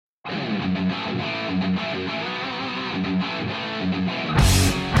Good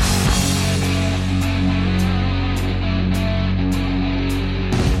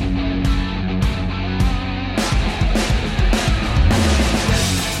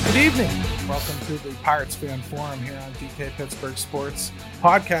evening. Welcome to the Pirates Fan Forum here on DK Pittsburgh Sports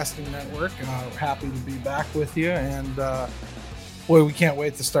Podcasting Network. Happy to be back with you. And boy, we can't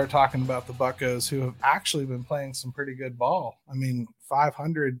wait to start talking about the Buccos, who have actually been playing some pretty good ball. I mean,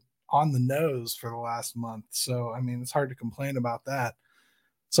 500 on the nose for the last month. So, I mean, it's hard to complain about that.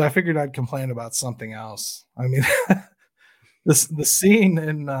 So I figured I'd complain about something else. I mean, the scene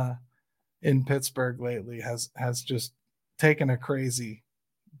in Pittsburgh lately has just taken a crazy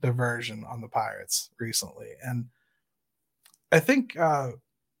diversion on the Pirates recently. And I think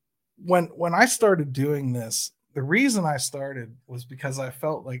when I started doing this, the reason I started was because I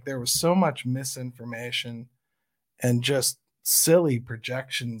felt like there was so much misinformation and just silly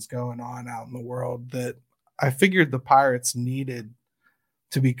projections going on out in the world that I figured the Pirates needed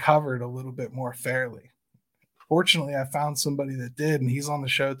to be covered a little bit more fairly. Fortunately, I found somebody that did, and he's on the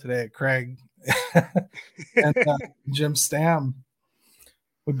show today, Craig and Jim Stam.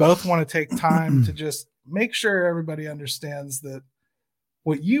 We both want to take time to just make sure everybody understands that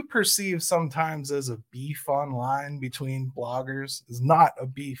what you perceive sometimes as a beef online between bloggers is not a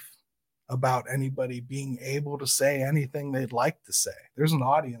beef about anybody being able to say anything they'd like to say. There's an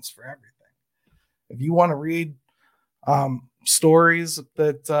audience for everything. If you want to read stories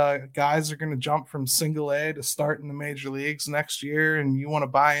that guys are going to jump from single A to start in the major leagues next year, and you want to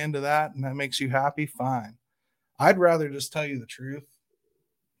buy into that and that makes you happy, fine. I'd rather just tell you the truth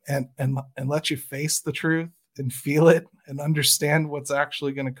and let you face the truth and feel it and understand what's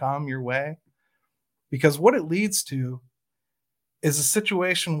actually going to come your way. Because what it leads to is a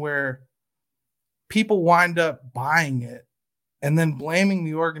situation where people wind up buying it and then blaming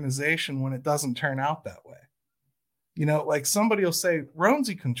the organization when it doesn't turn out that way. You know, like somebody will say,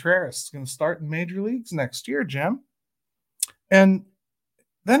 Roansy Contreras is going to start in major leagues next year, Jim. And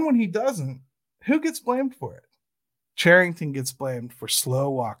then when he doesn't, who gets blamed for it? Charrington gets blamed for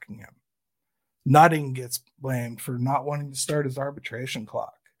slow walking him. Nutting gets blamed for not wanting to start his arbitration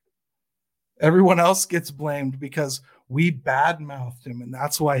clock. Everyone else gets blamed because we badmouthed him, and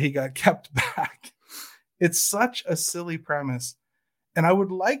that's why he got kept back. It's such a silly premise. And I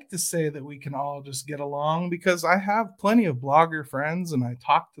would like to say that we can all just get along because I have plenty of blogger friends and I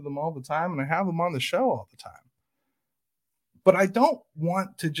talk to them all the time and I have them on the show all the time. But I don't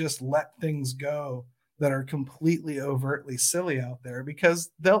want to just let things go that are completely overtly silly out there because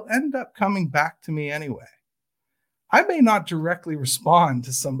they'll end up coming back to me anyway. I may not directly respond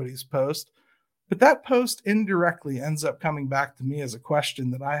to somebody's post, but that post indirectly ends up coming back to me as a question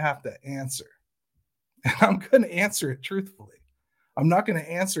that I have to answer. And I'm going to answer it truthfully. I'm not going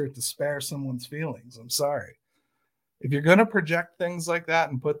to answer it to spare someone's feelings. I'm sorry. If you're going to project things like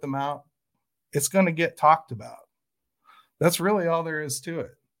that and put them out, it's going to get talked about. That's really all there is to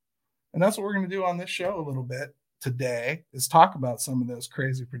it. And that's what we're going to do on this show a little bit today is talk about some of those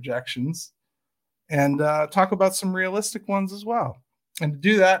crazy projections and talk about some realistic ones as well. And to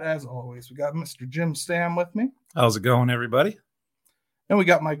do that, as always, we got Mr. Jim Stam with me. How's it going, everybody? And we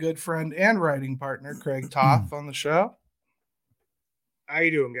got my good friend and writing partner, Craig Toth, on the show. How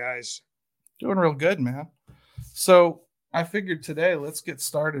you doing, guys? Doing real good, man. So I figured today, let's get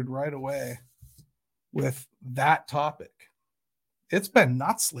started right away with that topic. It's been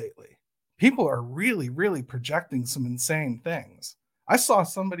nuts lately. People are really, really projecting some insane things. I saw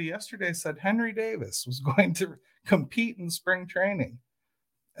somebody yesterday said Henry Davis was going to compete in spring training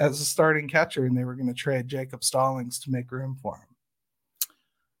as a starting catcher, and they were going to trade Jacob Stallings to make room for him.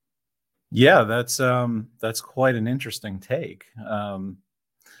 Yeah, that's quite an interesting take.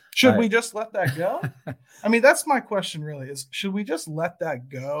 Should we just let that go? I mean, that's my question really is, should we just let that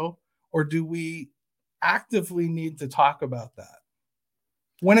go, or do we actively need to talk about that?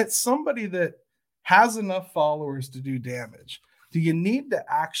 When it's somebody that has enough followers to do damage, do you need to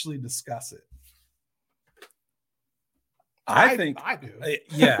actually discuss it? I think I do.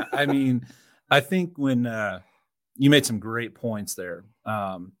 Yeah, I mean, I think when you made some great points there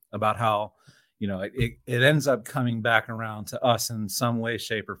about how, you know, it ends up coming back around to us in some way,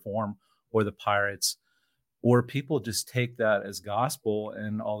 shape, or form, or the Pirates, or people just take that as gospel,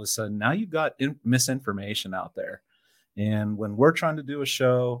 and all of a sudden now you've got misinformation out there. And when we're trying to do a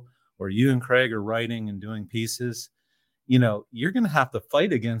show, or you and Craig are writing and doing pieces, you know, you're going to have to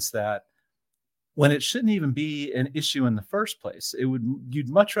fight against that when it shouldn't even be an issue in the first place. You'd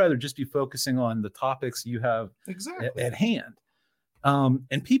much rather just be focusing on the topics you have at hand.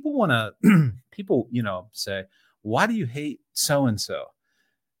 And people want to, you know, say, why do you hate so-and-so?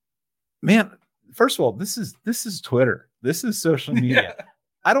 Man, first of all, this is Twitter. This is social media. Yeah.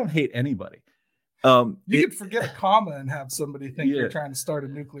 I don't hate anybody. You could forget a comma and have somebody think you're trying to start a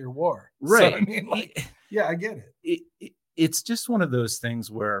nuclear war. Right. So, I mean, I get it. It's just one of those things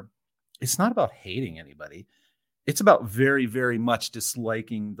where it's not about hating anybody. It's about very, very much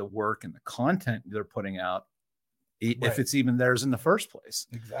disliking the work and the content they're putting out, if it's even theirs in the first place.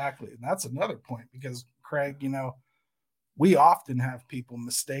 Exactly. And that's another point because, Craig, we often have people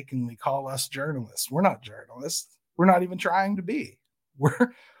mistakenly call us journalists. We're not journalists. We're not even trying to be.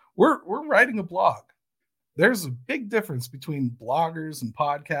 We're writing a blog. There's a big difference between bloggers and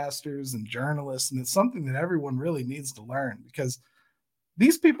podcasters and journalists, and it's something that everyone really needs to learn because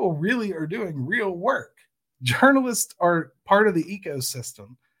these people really are doing real work. Journalists are part of the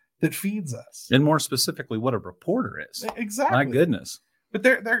ecosystem that feeds us. And more specifically, what a reporter is. Exactly. My goodness. But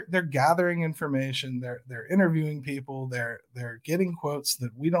they're gathering information, they're interviewing people, they're getting quotes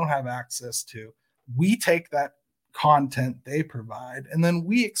that we don't have access to. We take that content they provide and then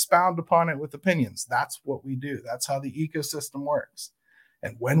we expound upon it with opinions. That's what we do. That's how the ecosystem works.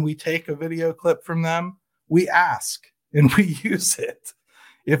 And when we take a video clip from them, we ask and we use it.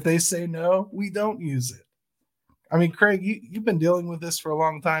 If they say no, we don't use it. I mean, Craig, you've been dealing with this for a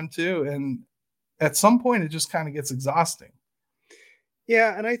long time too. And at some point, it just kind of gets exhausting.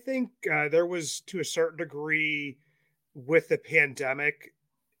 Yeah. And I think there was, to a certain degree, with the pandemic,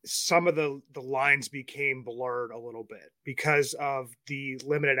 some of the lines became blurred a little bit because of the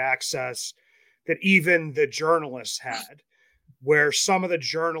limited access that even the journalists had, where some of the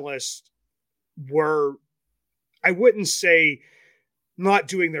journalists were, I wouldn't say not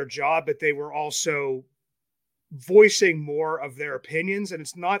doing their job, but they were also voicing more of their opinions. And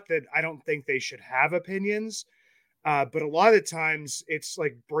it's not that I don't think they should have opinions, but a lot of the times it's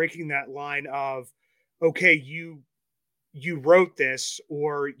like breaking that line of, okay, you wrote this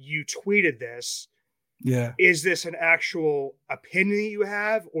or you tweeted this. Yeah. Is this an actual opinion you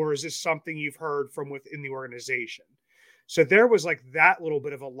have, or is this something you've heard from within the organization? So there was like that little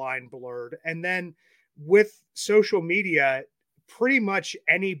bit of a line blurred. And then with social media, pretty much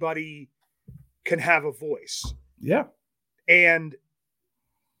anybody can have a voice. Yeah. And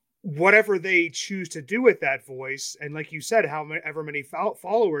whatever they choose to do with that voice, and like you said, however many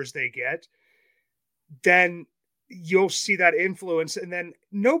followers they get, then you'll see that influence. And then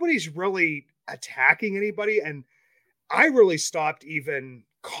nobody's really attacking anybody. And I really stopped even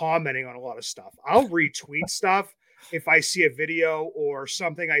commenting on a lot of stuff. I'll retweet stuff if I see a video or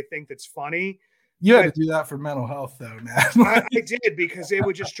something I think that's funny. You had to do that for mental health, though, man. I did, because it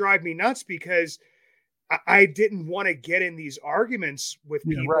would just drive me nuts, because I didn't want to get in these arguments with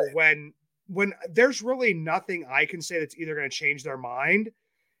people when there's really nothing I can say that's either going to change their mind.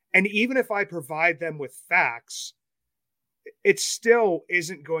 And even if I provide them with facts, it still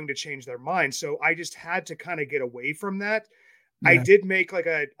isn't going to change their mind. So I just had to kind of get away from that. Yeah. I did make like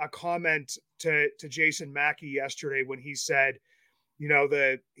a comment to Jason Mackey yesterday when he said,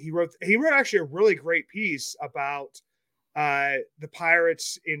 he wrote actually a really great piece about the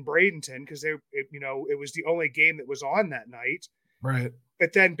Pirates in Bradenton, because it was the only game that was on that night. Right.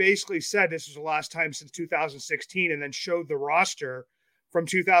 But then basically said this was the last time since 2016, and then showed the roster from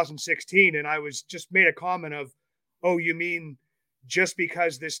 2016. And I was just made a comment of, oh, you mean just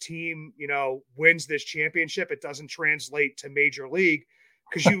because this team, wins this championship, it doesn't translate to Major League?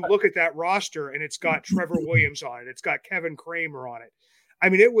 Because you look at that roster and it's got Trevor Williams on it. It's got Kevin Kramer on it. I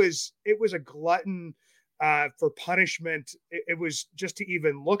mean, it was a glutton for punishment. It was just to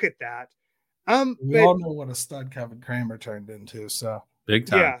even look at that. We all know what a stud Kevin Kramer turned into. So big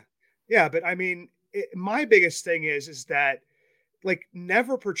time. Yeah. But I mean, my biggest thing is that, like,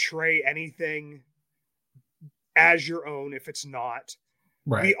 never portray anything as your own if it's not.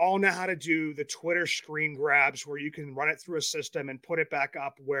 Right. We all know how to do the Twitter screen grabs where you can run it through a system and put it back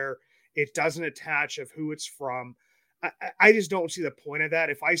up where it doesn't attach of who it's from. I just don't see the point of that.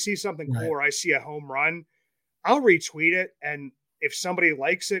 If I see something cool or I see a home run, I'll retweet it. And if somebody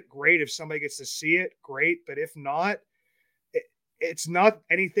likes it, great. If somebody gets to see it, great. But if not, it's not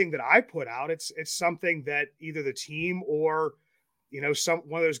anything that I put out. It's something that either the team or,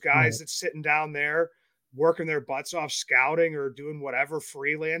 one of those guys that's sitting down there working their butts off scouting or doing whatever,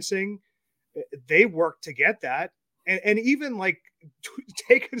 freelancing, they work to get that. And even like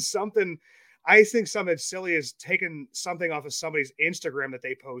taking something, I think something silly is taking something off of somebody's Instagram that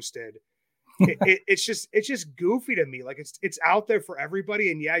they posted. It's just goofy to me. Like it's out there for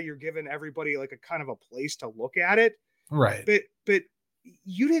everybody. And yeah, you're giving everybody like a kind of a place to look at it. Right. But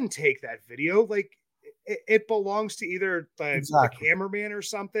you didn't take that video. Like it belongs to either the cameraman or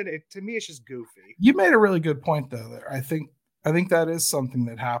something. To me, it's just goofy. You made a really good point though, there. I think I think that is something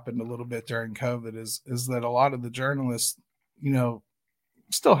that happened a little bit during COVID is that a lot of the journalists,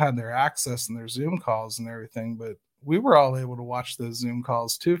 still had their access and their Zoom calls and everything, but we were all able to watch those Zoom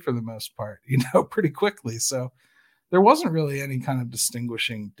calls too, for the most part, pretty quickly. So there wasn't really any kind of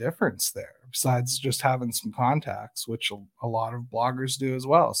distinguishing difference there besides just having some contacts, which a lot of bloggers do as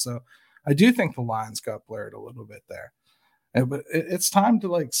well. So I do think the lines got blurred a little bit there. But it's time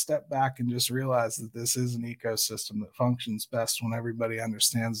to step back and just realize that this is an ecosystem that functions best when everybody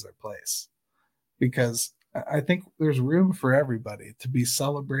understands their place, because I think there's room for everybody to be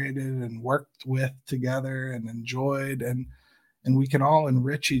celebrated and worked with together and enjoyed, and we can all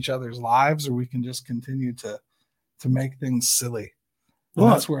enrich each other's lives, or we can just continue to make things silly. Well,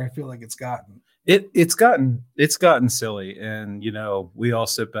 that's where I feel like it's gotten. It's gotten silly, and we all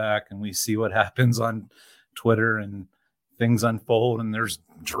sit back and we see what happens on Twitter and things unfold, and there's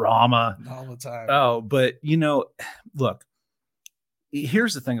drama all the time. Oh, but look,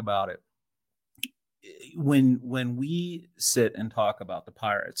 here's the thing about it. When we sit and talk about the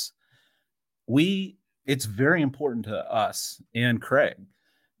Pirates, it's very important to us and Craig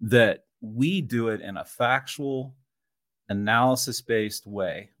that we do it in a factual, analysis-based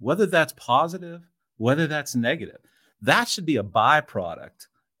way, whether that's positive, whether that's negative. That should be a byproduct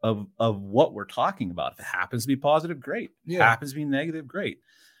of what we're talking about. If it happens to be positive, great. If it happens to be negative, great.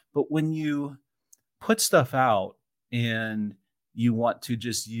 But when you put stuff out and you want to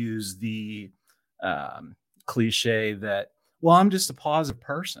just use the cliche that, well, I'm just a positive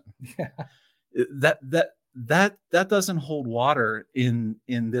person. That doesn't hold water in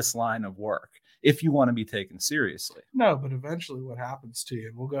this line of work if you want to be taken seriously. No, but eventually what happens to you,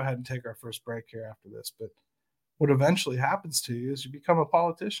 and we'll go ahead and take our first break here after this, but what eventually happens to you is you become a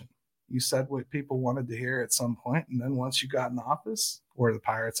politician. You said what people wanted to hear at some point, and then once you got in office, or the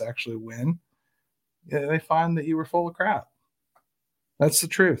Pirates actually win, they find that you were full of crap. That's the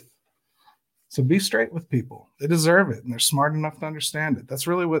truth. So be straight with people. They deserve it, and they're smart enough to understand it. That's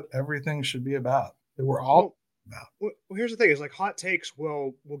really what everything should be about. That we're all about. Well, here's the thing: is hot takes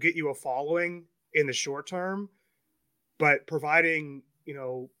will get you a following in the short term, but providing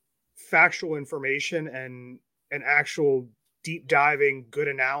factual information and an actual deep diving good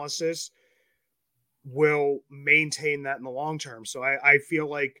analysis will maintain that in the long term. So I feel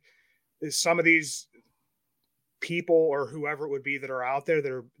like some of these people, or whoever it would be that are out there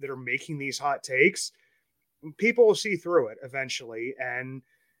that are making these hot takes, people will see through it eventually. And,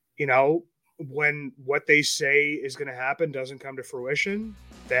 when what they say is going to happen doesn't come to fruition,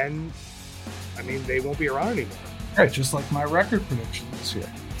 then, they won't be around anymore. Right. Just like my record prediction this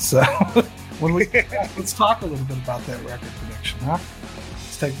year. So when let's talk a little bit about that record prediction, huh?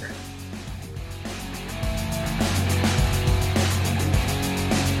 Let's take a break.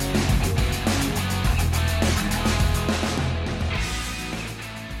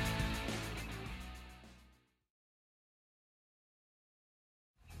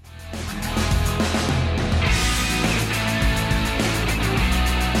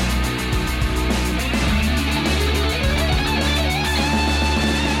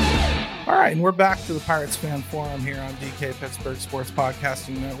 And we're back to the Pirates Fan Forum here on DK Pittsburgh Sports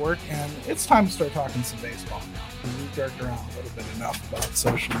Podcasting Network, and it's time to start talking some baseball now. We've jerked around a little bit enough about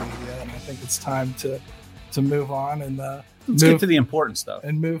social media, and I think it's time to move on and let's get to the important stuff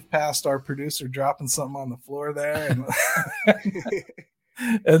and move past our producer dropping something on the floor there, and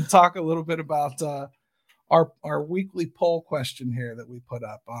and talk a little bit about our weekly poll question here that we put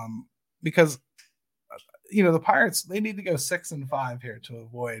up, because the Pirates, they need to go 6-5 here to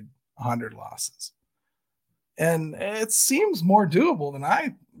avoid 100 losses, and it seems more doable than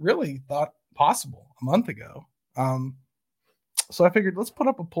I really thought possible a month ago. So I figured let's put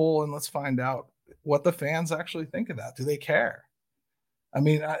up a poll and let's find out what the fans actually think of that. Do they care?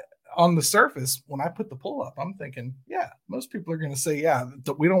 On the surface, when I put the poll up, I'm thinking, most people are going to say,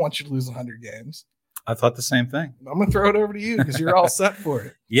 we don't want you to lose 100 games. I thought the same thing. I'm going to throw it over to you because you're all set for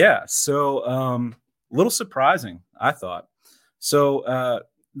it. Yeah. So a little surprising, I thought. So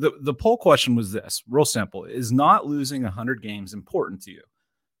the poll question was this, real simple: is not losing 100 games important to you?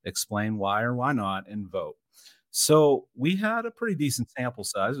 Explain why or why not, and vote. So we had a pretty decent sample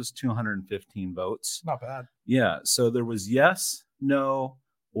size. It was 215 votes. Not bad. Yeah. So there was yes, no,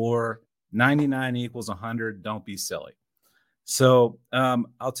 or 99 equals 100. Don't be silly. So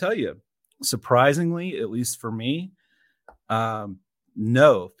I'll tell you, surprisingly, at least for me,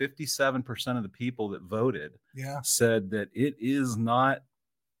 no, 57% of the people that voted said that it is not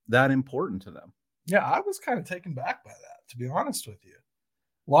that important to them. Yeah, I was kind of taken back by that, to be honest with you.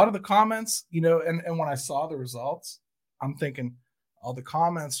 A lot of the comments, and when I saw the results, I'm thinking all the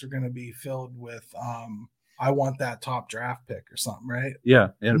comments are going to be filled with I want that top draft pick or something, right? Yeah,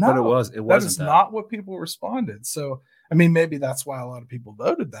 but it wasn't. That is not what people responded. So, I mean, maybe that's why a lot of people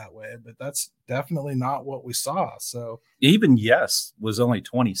voted that way, but that's definitely not what we saw. So even yes was only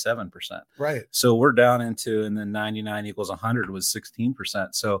 27%. Right. So we're down into, and then 99 equals 100 was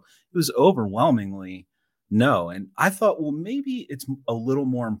 16%. So it was overwhelmingly no. And I thought, well, maybe it's a little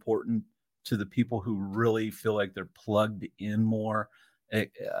more important to the people who really feel like they're plugged in more,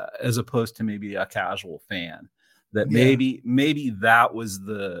 as opposed to maybe a casual fan. That maybe that was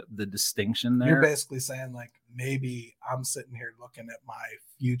the distinction there. You're basically saying, like, maybe I'm sitting here looking at my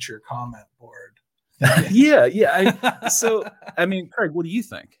future comment board. Yeah. So, I mean, Craig, what do you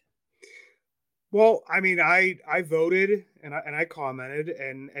think? Well, I mean, I voted and I commented,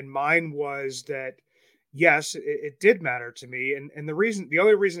 and mine was that yes, it did matter to me, and the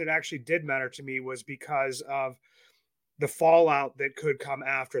only reason it actually did matter to me was because of the fallout that could come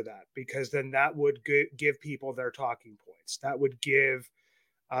after that, because then that would give people their talking points. That would give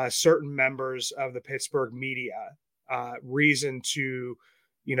certain members of the Pittsburgh media reason to,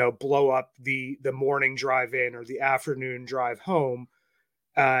 blow up the morning drive in or the afternoon drive home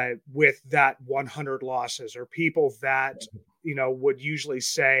with that 100 losses, or people that, would usually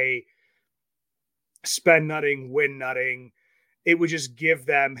say spend nutting, win nutting. It would just give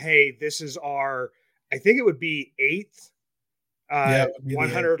them, hey, this is I think it would be 8th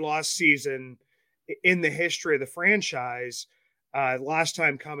 100 loss season in the history of the franchise. Last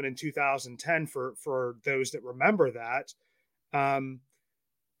time coming in 2010 for those that remember that.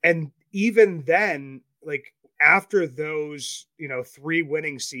 And even then, like after those, 3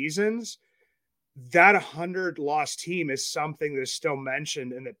 winning seasons, that 100 loss team is something that is still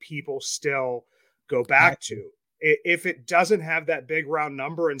mentioned and that people still go back to. If it doesn't have that big round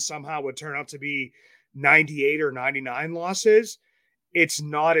number and somehow would turn out to be 98 or 99 losses, it's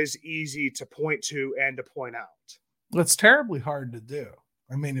not as easy to point to and to point out. It's terribly hard to do.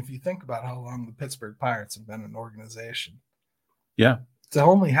 I mean, if you think about how long the Pittsburgh Pirates have been an organization. Yeah. To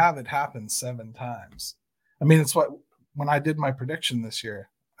only have it happen 7 times. I mean, it's what, when I did my prediction this year,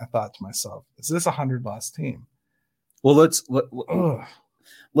 I thought to myself, is this a 100-loss team? Well, let's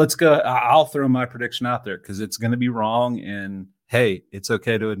go. I'll throw my prediction out there because it's going to be wrong. And hey, it's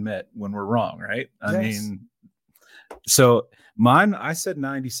okay to admit when we're wrong, right? I mean, so mine, I said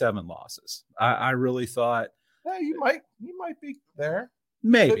 97 losses. I really thought, you might be there.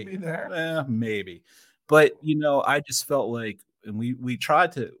 Maybe. Could be there. Maybe. But, I just felt like, and we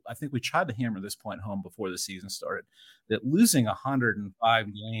tried to hammer this point home before the season started, that losing 105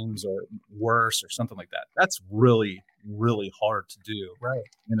 games or worse or something like that, that's really, really hard to do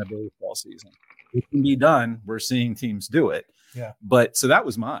in a baseball season. It can be done. We're seeing teams do it. Yeah. But so that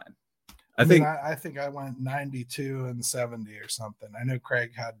was mine. I think I went 92 and 70 or something. I know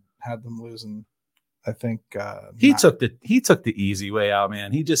Craig had them losing. I think he took the easy way out,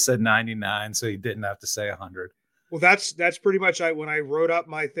 man. He just said 99, so he didn't have to say 100. Well, that's pretty much when I wrote up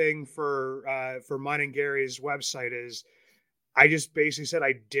my thing for mine and Gary's website is I just basically said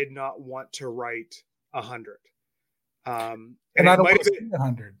I did not want to write 100. And I don't want to see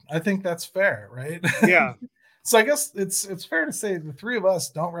 100. I think that's fair, right? Yeah. So I guess it's fair to say the 3 of us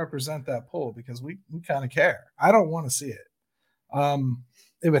don't represent that poll because we kind of care. I don't want to see it.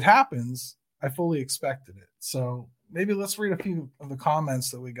 If it happens, I fully expected it. So maybe let's read a few of the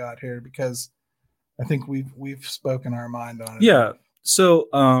comments that we got here because I think we've spoken our mind on it. Yeah. So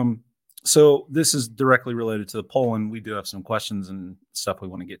this is directly related to the poll, and we do have some questions and stuff we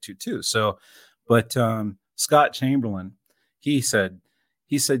want to get to too. So, but Scott Chamberlain, he said,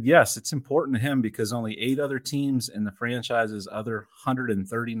 yes, it's important to him because only 8 other teams in the franchise's other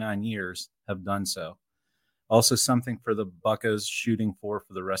 139 years have done so. Also something for the Buccos shooting for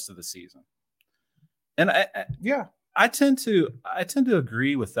the rest of the season. And I tend to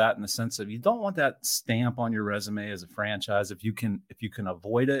agree with that in the sense of you don't want that stamp on your resume as a franchise if you can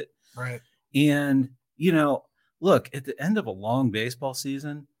avoid it. Right. And, look, at the end of a long baseball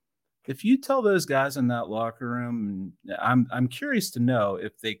season, if you tell those guys in that locker room, I'm curious to know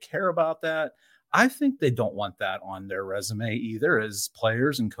if they care about that. I think they don't want that on their resume either as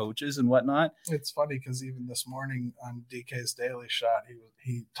players and coaches and whatnot. It's funny because even this morning on DK's Daily Shot,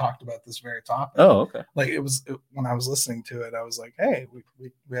 he talked about this very topic. Oh, okay. Like when I was listening to it, I was like, hey,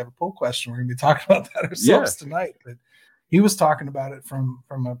 we have a poll question. We're going to be talking about that ourselves tonight. But he was talking about it from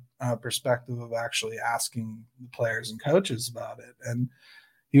a perspective of actually asking the players and coaches about it. And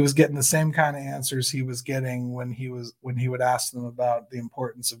he was getting the same kind of answers he was getting when he would ask them about the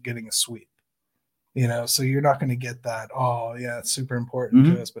importance of getting a sweep. So you're not going to get that, oh, yeah, it's super important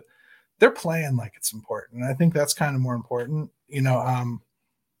to us, but they're playing like it's important. And I think that's kind of more important.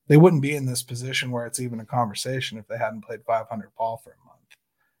 they wouldn't be in this position where it's even a conversation if they hadn't played 500 ball for a month.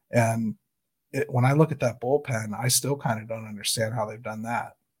 And when I look at that bullpen, I still kind of don't understand how they've done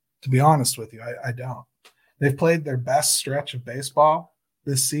that. To be honest with you, I don't. They've played their best stretch of baseball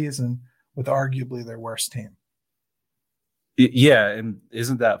this season with arguably their worst team. Yeah, and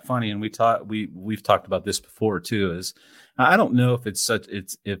isn't that funny? And we've talked about this before too. Is I don't know if it's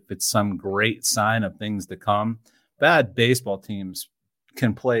some great sign of things to come. Bad baseball teams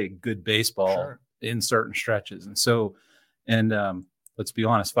can play good baseball in certain stretches, and let's be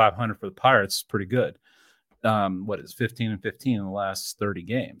honest, 500 for the Pirates is pretty good. What is 15 and 15 in the last 30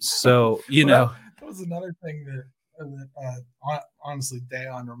 games? So that was another thing that honestly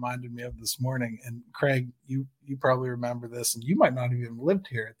Dayon reminded me of this morning. And Craig, you probably remember this, and you might not have even lived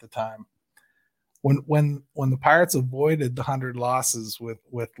here at the time when the Pirates avoided the 100 losses with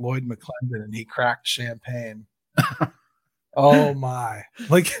Lloyd McClendon and he cracked champagne. Oh my!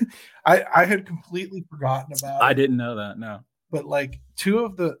 Like I had completely forgotten about it. I didn't know that. No, but like two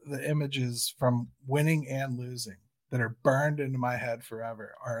of the images from winning and losing that are burned into my head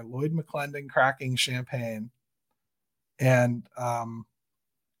forever are Lloyd McClendon cracking champagne. And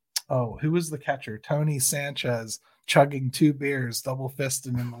who was the catcher? Tony Sanchez chugging 2 beers, double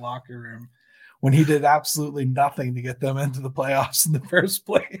fisting in the locker room when he did absolutely nothing to get them into the playoffs in the first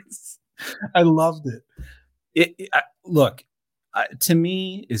place. I loved it. Look, to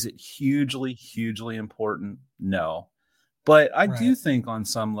me, is it hugely, hugely important? No, but I do think on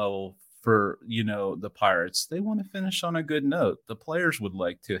some level for, the Pirates, they want to finish on a good note. The players would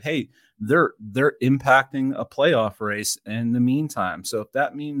like to. Hey, they're impacting a playoff race in the meantime. So if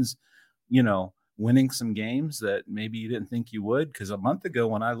that means, winning some games that maybe you didn't think you would, because a month ago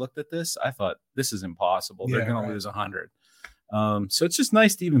when I looked at this, I thought this is impossible. They're going to lose 100. So it's just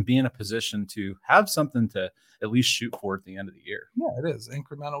nice to even be in a position to have something to at least shoot for at the end of the year. Yeah, it is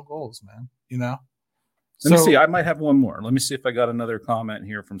incremental goals, man. Let me see. I might have one more. Let me see if I got another comment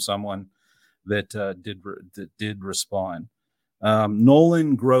here from someone that did respond.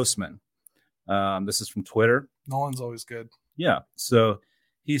 Nolan Grossman. This is from Twitter. Nolan's always good. Yeah. So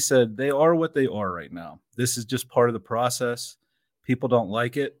he said, they are what they are right now. This is just part of the process. People don't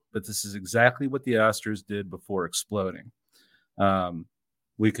like it, but this is exactly what the Astros did before exploding.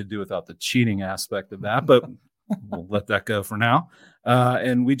 We could do without the cheating aspect of that, but we'll let that go for now.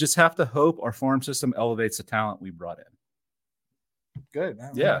 And we just have to hope our farm system elevates the talent we brought in. Good.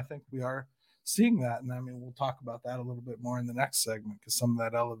 I think we are seeing that. And we'll talk about that a little bit more in the next segment because some of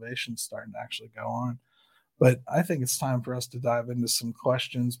that elevation is starting to actually go on. But I think it's time for us to dive into some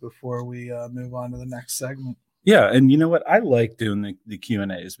questions before we move on to the next segment. Yeah. And you know what? I like doing the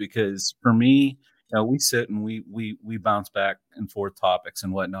Q&As because for me, we sit and we bounce back and forth topics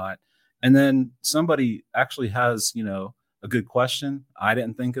and whatnot. And then somebody actually has, a good question. I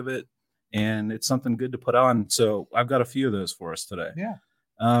didn't think of it. And it's something good to put on. So I've got a few of those for us today. Yeah.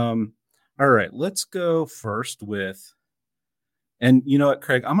 All right. Let's go first with, and you know what,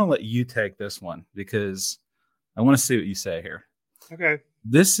 Craig, I'm going to let you take this one because I want to see what you say here. Okay.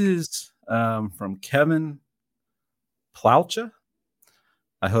 This is from Kevin Plaucha.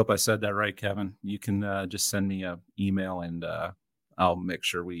 I hope I said that right, Kevin. You can just send me an email and I'll make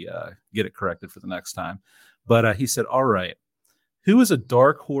sure we get it corrected for the next time. But he said, all right, who is a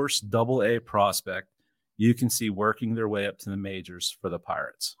dark horse AA prospect you can see working their way up to the majors for the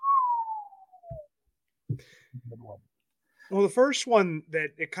Pirates? Well, the first one that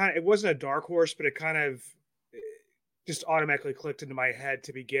it wasn't a dark horse, but it kind of just automatically clicked into my head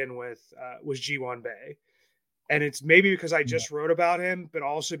to begin with was Ji-hwan Bae. And it's maybe because I just wrote about him, but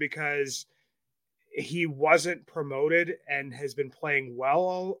also because he wasn't promoted and has been playing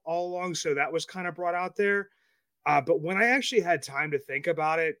well all along. So that was kind of brought out there. But when I actually had time to think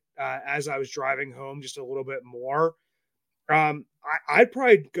about it as I was driving home just a little bit more, I'd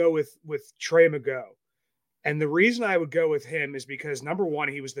probably go with Trey Mageau. And the reason I would go with him is because, number one,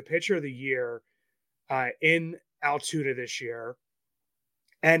 he was the pitcher of the year in Altoona this year.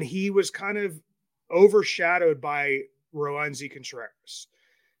 And he was kind of overshadowed by Roansy Contreras.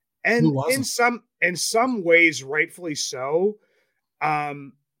 And in some ways, rightfully so,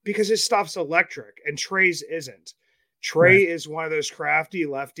 because his stuff's electric and Trey's isn't. Trey is one of those crafty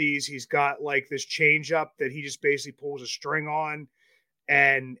lefties. He's got like this changeup that he just basically pulls a string on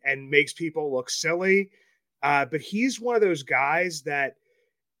and makes people look silly. But he's one of those guys that,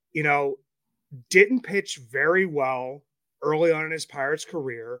 didn't pitch very well early on in his Pirates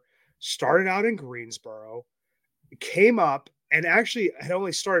career, started out in Greensboro, came up and actually had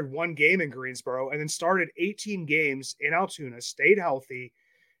only started one game in Greensboro and then started 18 games in Altoona, stayed healthy,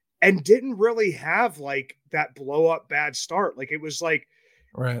 and didn't really have like that blow up bad start. Like it was like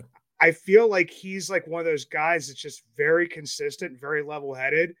Right. I feel like he's like one of those guys that's just very consistent, very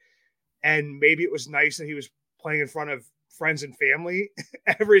level-headed. And maybe it was nice that he was playing in front of friends and family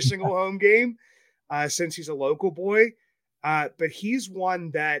every single home game since he's a local boy. But he's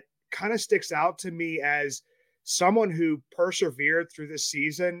one that kind of sticks out to me as someone who persevered through this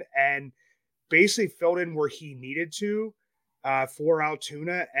season and basically filled in where he needed to for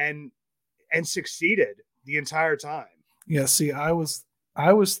Altoona and succeeded the entire time. Yeah, see, I was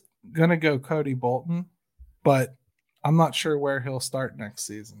gonna go Cody Bolton, but I'm not sure where he'll start next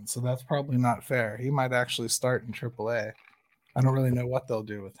season, so that's probably not fair. He might actually start in AAA. I don't really know what they'll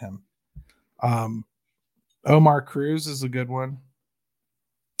do with him. Omar Cruz is a good one.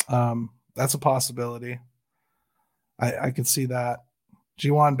 That's a possibility. I could see that.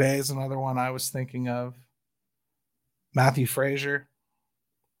 Jiwan Bay is another one I was thinking of. Matthew Frazier.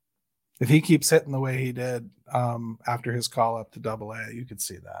 If he keeps hitting the way he did after his call up to AA, you could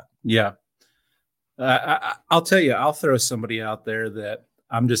see that. Yeah. I'll tell you, I'll throw somebody out there that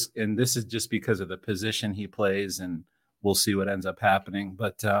and this is just because of the position he plays, and we'll see what ends up happening.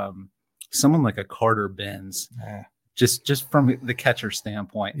 But someone like a Carter Benz, just from the catcher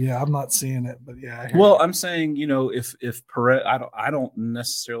standpoint. Yeah, I'm not seeing it, but yeah. I'm saying, if Perez, I don't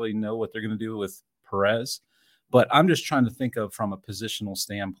necessarily know what they're going to do with Perez, but I'm just trying to think of from a positional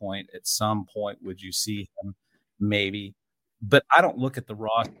standpoint. At some point, would you see him? Maybe, but I don't look at the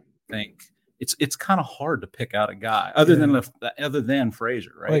roster and think it's kind of hard to pick out a guy other than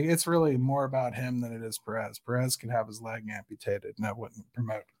Frazier, right? Like, it's really more about him than it is Perez. Perez could have his leg amputated, and that wouldn't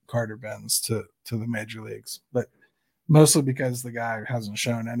promote Carter Benz to the major leagues, but mostly because the guy hasn't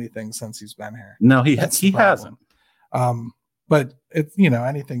shown anything since he's been here. No, he hasn't. But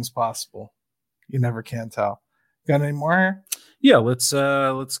anything's possible. You never can tell. Got any more here? Yeah,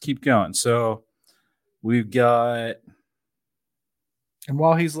 let's keep going. So we've got, and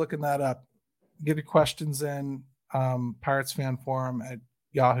while he's looking that up, get your questions in Pirates Fan Forum at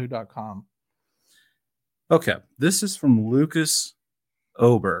yahoo.com. Okay, this is from Lucas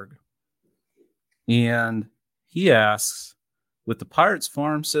Oberg, and he asks, with the Pirates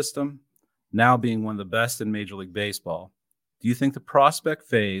farm system now being one of the best in Major League Baseball, do you think the prospect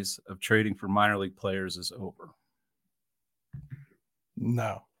phase of trading for minor league players is over?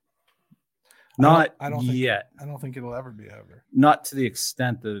 No. Not I don't yet. I don't think it'll ever be over. Not to the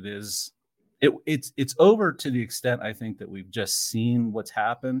extent that it is. It's over to the extent, I think, that we've just seen what's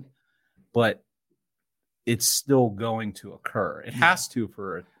happened, but it's still going to occur. It has to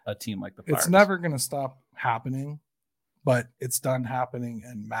for a team like the Pirates. It's never going to stop happening, but it's done happening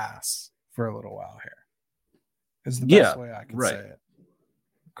en masse for a little while here. Is the best way I can say it.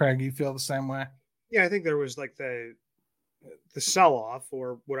 Craig, you feel the same way? Yeah, I think there was like the sell-off,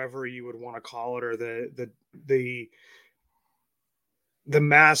 or whatever you would want to call it, or the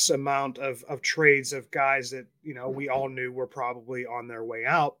mass amount of trades of guys that, we all knew were probably on their way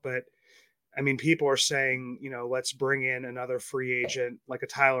out. But I mean, people are saying, let's bring in another free agent like a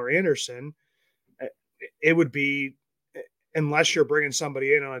Tyler Anderson. It would be, unless you're bringing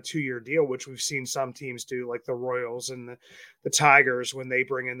somebody in on a 2-year deal, which we've seen some teams do, like the Royals and the Tigers, when they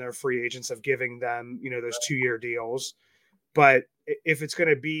bring in their free agents, of giving them, those 2-year deals. But if it's going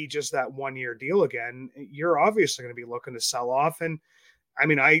to be just that 1-year deal again, you're obviously going to be looking to sell off. And I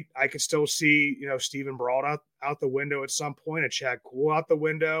mean, I could still see, Steven Brault out the window at some point, a Chad Kuhl out the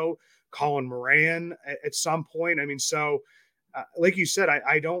window, Colin Moran at some point. I mean, so like you said,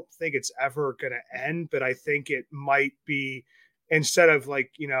 I don't think it's ever going to end, but I think it might be, instead of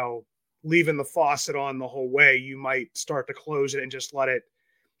like, leaving the faucet on the whole way, you might start to close it and just let it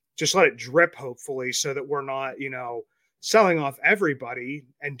drip, hopefully, so that we're not, selling off everybody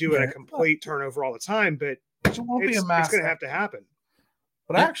and doing a complete turnover all the time. But it's going to have to happen.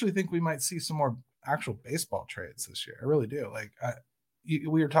 But I actually think we might see some more actual baseball trades this year. I really do. Like, we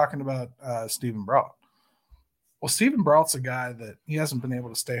were talking about Steven Brault. Well, Steven Brault's a guy that he hasn't been able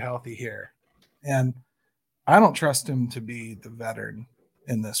to stay healthy here. And I don't trust him to be the veteran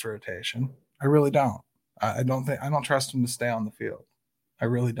in this rotation. I really don't. I don't trust him to stay on the field. I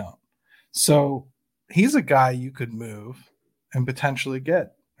really don't. So he's a guy you could move and potentially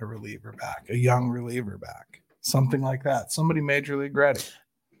get a reliever back, a young reliever back, something like that. Somebody major league ready.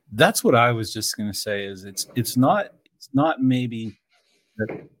 That's what I was just going to say. Is it's not maybe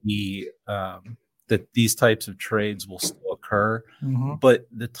that that these types of trades will still occur, but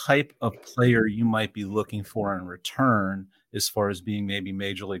the type of player you might be looking for in return, as far as being maybe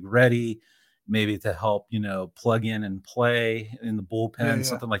major league ready, maybe to help, plug in and play in the bullpen,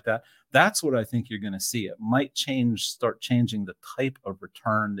 something like that. That's what I think you're going to see. It might start changing the type of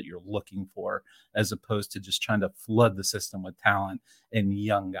return that you're looking for, as opposed to just trying to flood the system with talent and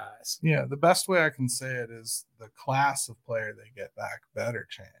young guys. Yeah, the best way I can say it is the class of player they get back better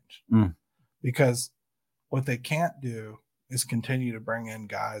change. Because what they can't do is continue to bring in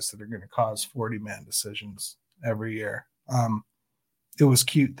guys that are going to cause 40-man decisions every year. It was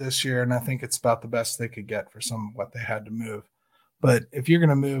cute this year, and I think it's about the best they could get for some of what they had to move. But if you're going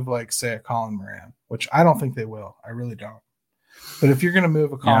to move, like, say, a Colin Moran, which I don't think they will, I really don't. But if you're going to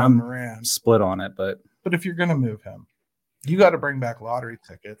move a Colin Moran, split on it, but if you're going to move him, you got to bring back lottery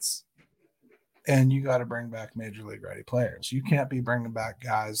tickets, and you got to bring back major league ready players. You can't be bringing back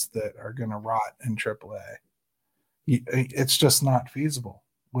guys that are going to rot in AAA. It's just not feasible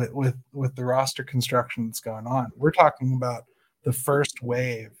with the roster construction that's going on. We're talking about the first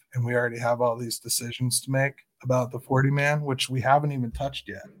wave, and we already have all these decisions to make about the 40-man, which we haven't even touched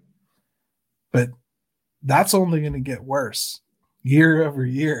yet. But that's only going to get worse year over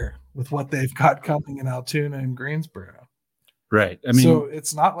year with what they've got coming in Altoona and Greensboro. Right. I mean, so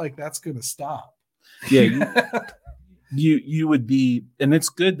it's not like that's going to stop. Yeah. You would be, and it's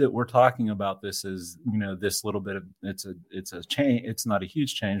good that we're talking about this as, this little bit of, it's a change. It's not a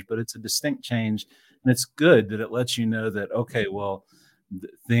huge change, but it's a distinct change. And it's good that it lets you know that, okay, well,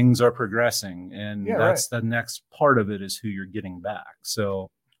 things are progressing, and that's the next part of it is who you're getting back. So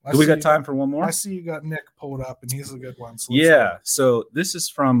do we got time for one more? I see you got Nick pulled up, and he's a good one. So so this is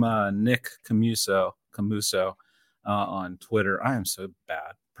from Nick Camuso on Twitter. I am so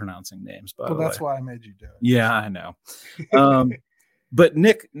bad pronouncing names, by the way. That's why I made you do it. Yeah, I know. But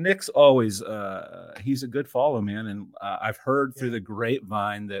Nick's always he's a good follow, man, and I've heard through the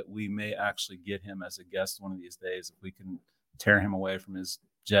grapevine that we may actually get him as a guest one of these days if we can tear him away from his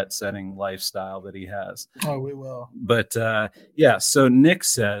jet-setting lifestyle that he has. Oh, we will. But so Nick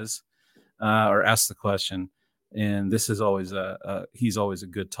says or asks the question, and this is always he's always a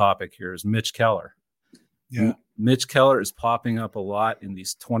good topic here, is Mitch Keller. Yeah. Mitch Keller is popping up a lot in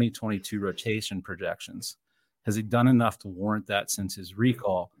these 2022 rotation projections. Has he done enough to warrant that since his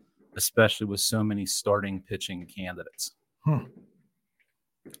recall, especially with so many starting pitching candidates?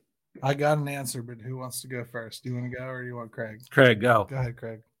 I got an answer, but who wants to go first? Do you want to go, or do you want Craig? Craig, go. Go ahead,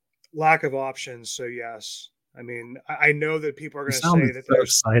 Craig. Lack of options, so yes. I mean, I know that people are going to say that they're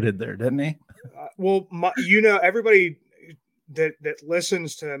excited there, didn't he? Everybody that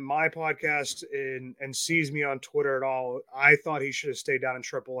listens to my podcast and sees me on Twitter at all, I thought he should have stayed down in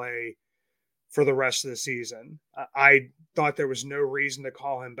AAA for the rest of the season. I thought there was no reason to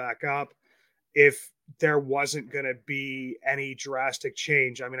call him back up if there wasn't going to be any drastic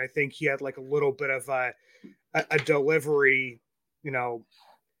change. I mean, I think he had like a little bit of a delivery,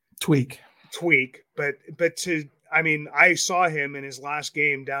 tweak, but I saw him in his last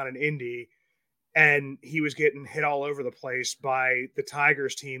game down in Indy, and he was getting hit all over the place by the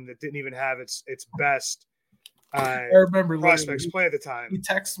Tigers team that didn't even have its best I remember prospects play at the time. He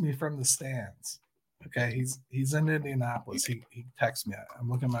texts me from the stands. Okay, he's in Indianapolis. He texts me. I'm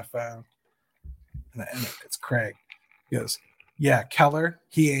looking at my phone, and it's Craig. He goes, "Yeah, Keller,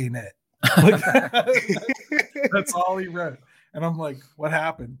 he ain't it." That's all he wrote. And I'm like, "What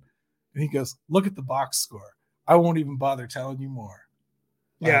happened?" And he goes, "Look at the box score. I won't even bother telling you more."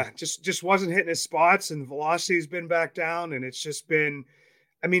 Just wasn't hitting his spots, and velocity's been back down, and it's just been,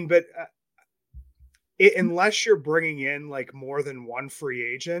 unless you're bringing in like more than one free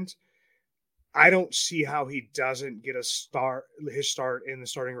agent, I don't see how he doesn't get his start in the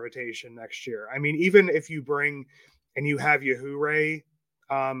starting rotation next year. I mean, even if you bring and you have Yajure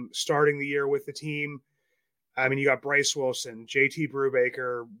starting the year with the team, I mean, you got Bryce Wilson, JT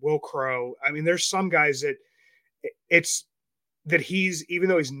Brubaker, Will Crow. I mean, there's some guys that he's, even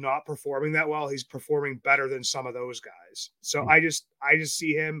though he's not performing that well, he's performing better than some of those guys. So I just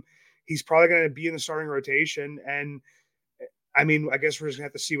see him. He's probably going to be in the starting rotation. And I mean, I guess we're just going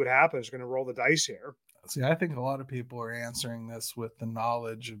to have to see what happens. We're going to roll the dice here. See, I think a lot of people are answering this with the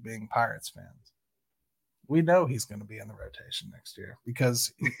knowledge of being Pirates fans. We know he's going to be in the rotation next year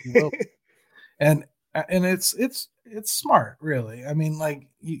because he will. and it's smart, really. I mean, like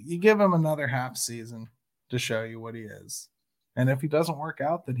you give him another half season to show you what he is. And if he doesn't work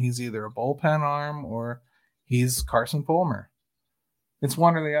out, then he's either a bullpen arm or he's Carson Fulmer. It's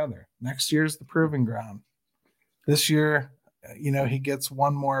one or the other. Next year's the proving ground. This year, he gets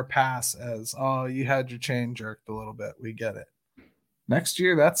one more pass as, oh, you had your chain jerked a little bit. We get it. Next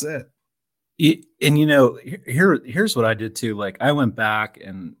year, that's it. And, here's what I did too. Like I went back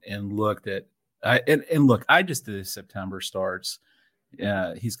and looked at, look, I just did September starts.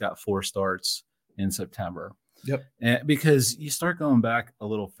 He's got 4 starts in September. Yep. And because you start going back a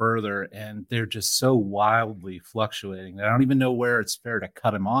little further, and they're just so wildly fluctuating that I don't even know where it's fair to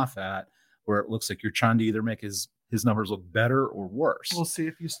cut him off at, where it looks like you're trying to either make his numbers look better or worse. We'll see.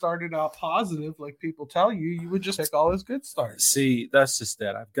 If you started out positive, like people tell you, you would just pick all his good starts. See, that's just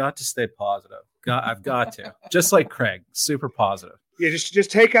it. I've got to stay positive. I've got to. Just like Craig, super positive. Yeah, just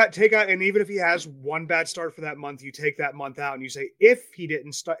take out, and even if he has one bad start for that month, you take that month out, and you say if he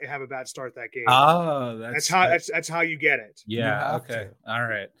didn't have a bad start that game. That's how you get it. Yeah. Okay. All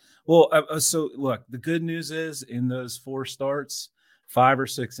right. Well, so look, the good news is in those 4 starts, 5 or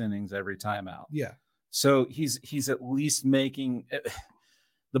 6 innings every time out. Yeah. So he's at least making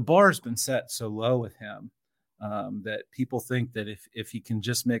the bar's been set so low with him that people think that if he can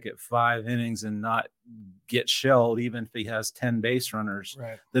just make it 5 innings and not get shelled, even if he has 10 base runners,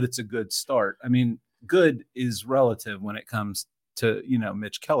 right, that it's a good start. I mean, good is relative when it comes to,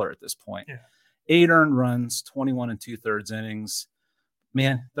 Mitch Keller at this point. Yeah. 8 earned runs, 21 2/3 innings,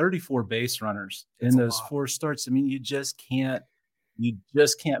 man, 34 base runners in those 4 starts. I mean, you just can't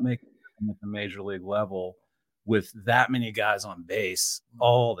make it at the major league level with that many guys on base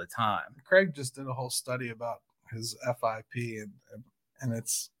all the time. Craig just did a whole study about his FIP and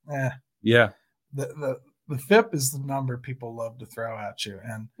it's yeah. The FIP is the number people love to throw at you,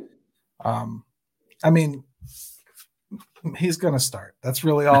 and I mean, he's going to start. That's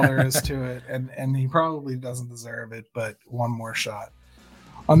really all there is to it, and he probably doesn't deserve it, but one more shot.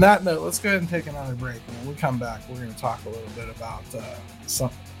 On that note, let's go ahead and take another break. When we come back, we're going to talk a little bit about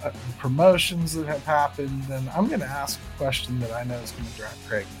some promotions that have happened, and I'm going to ask a question that I know is going to drive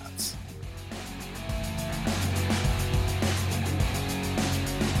Craig nuts.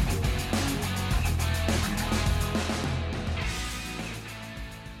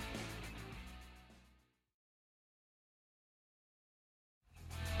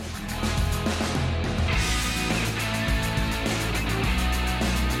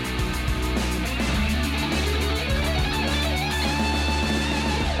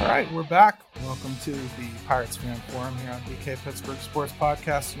 We're back. Welcome to the Pirates Fan Forum here on DK Pittsburgh Sports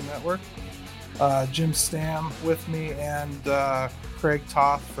Podcasting Network. Jim Stam with me, and Craig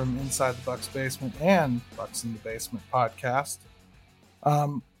Toth from Inside the Bucks Basement and Bucks in the Basement podcast.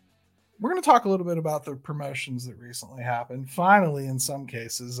 We're going to talk a little bit about the promotions that recently happened. Finally, in some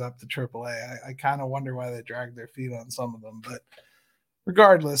cases, up to AAA. I kind of wonder why they dragged their feet on some of them, but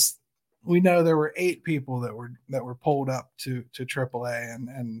regardless, we know there were 8 people that were pulled up to AAA,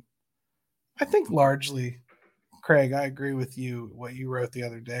 and I think largely, Craig, I agree with you, what you wrote the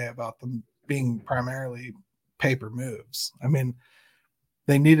other day about them being primarily paper moves. I mean,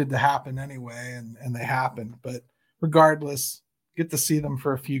 they needed to happen anyway, and they happened. But regardless, get to see them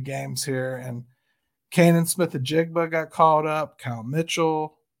for a few games here. And Canaan Smith-Njigba got called up, Kyle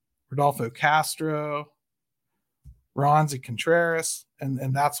Mitchell, Rodolfo Castro, Roansy Contreras,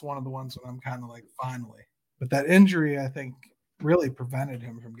 and that's one of the ones that I'm kind of like, finally. But that injury, I think, really prevented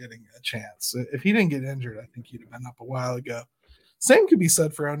him from getting a chance. If he didn't get injured, I think he'd have been up a while ago. Same could be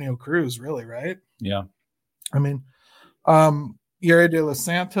said for Oneil Cruz, really, right? Yeah. I mean, Yuri De Los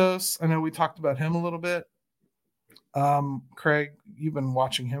Santos, I know we talked about him a little bit. Craig, you've been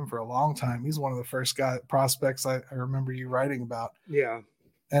watching him for a long time. He's one of the first prospects I remember you writing about. Yeah.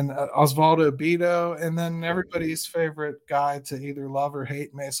 And Osvaldo Bido, and then everybody's favorite guy to either love or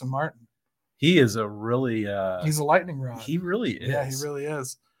hate, Mason Martin. He is a really he's a lightning rod. He really is. Yeah, he really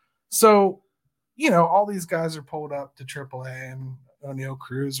is. So, all these guys are pulled up to AAA, and Oneil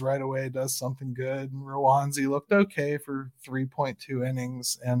Cruz right away does something good, and Roansy looked okay for 3.2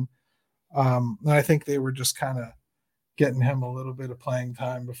 innings, and I think they were just kind of getting him a little bit of playing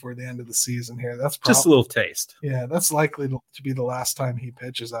time before the end of the season here. That's just a little taste. Yeah, that's likely to be the last time he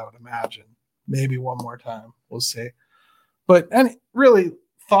pitches, I would imagine. Maybe one more time. We'll see. But really,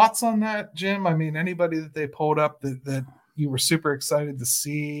 thoughts on that, Jim? I mean, anybody that they pulled up that you were super excited to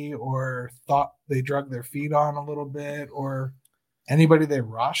see, or thought they drug their feet on a little bit, or anybody they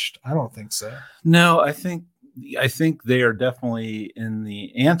rushed? I don't think so. No, I think they are definitely in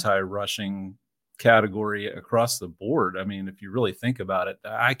the anti-rushing category across the board. I mean, if you really think about it,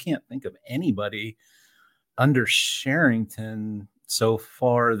 I can't think of anybody under Sherrington so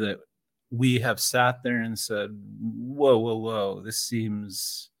far that we have sat there and said, whoa, this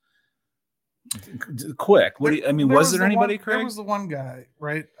seems quick. Was there anybody, Craig? There was the one guy,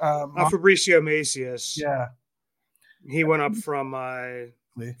 right? Fabricio Macias. Yeah. He went up from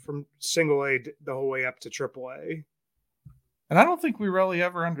single A the whole way up to AAA. And I don't think we really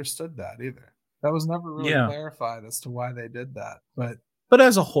ever understood that either. That was never really clarified as to why they did that. But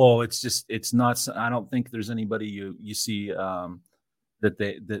as a whole, it's not. I don't think there's anybody you see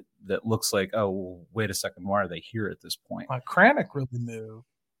that looks like, oh, well, wait a second, why are they here at this point? Kranick really moved,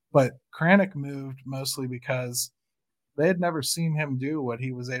 but Kranick moved mostly because they had never seen him do what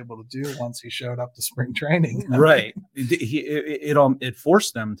he was able to do once he showed up to spring training. Right. It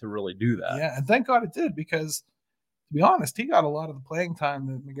forced them to really do that. Yeah, and thank God it did, because to be honest, he got a lot of the playing time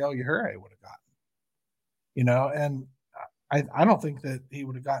that Miguel Yajure would have gotten. And I don't think that he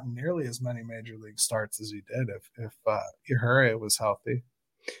would have gotten nearly as many major league starts as he did if Yajure was healthy.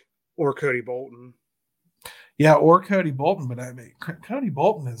 Or Cody Bolton. Yeah, or Cody Bolton. But I mean, Cody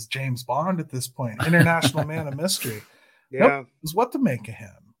Bolton is James Bond at this point, international man of mystery. Yeah, is what to make of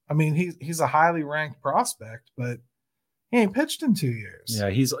him. I mean, he's a highly ranked prospect, but he ain't pitched in 2 years. Yeah,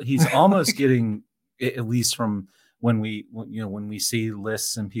 he's almost getting, at least from when we see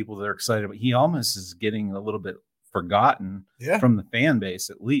lists and people that are excited, but he almost is getting a little bit forgotten from the fan base,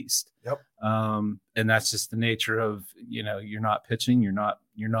 at least. Yep. And that's just the nature of, you're not pitching, you're not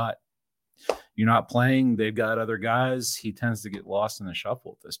playing. They've got other guys. He tends to get lost in the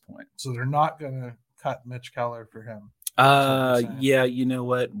shuffle at this point. So they're not going to cut Mitch Keller for him. Yeah, you know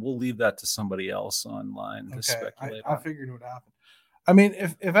what? We'll leave that to somebody else online to speculate. I figured it would happen. I mean,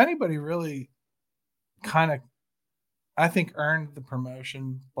 if anybody really kind of, I think, earned the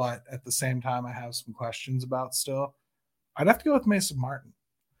promotion, but at the same time I have some questions about still, I'd have to go with Mason Martin,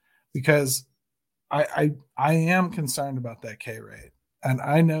 because I am concerned about that K rate. And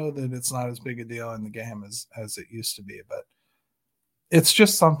I know that it's not as big a deal in the game as it used to be, but it's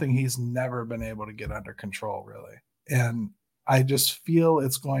just something he's never been able to get under control, really. And I just feel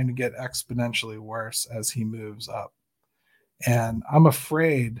it's going to get exponentially worse as he moves up. And I'm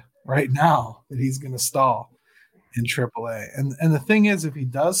afraid right now that he's going to stall in AAA. And the thing is, if he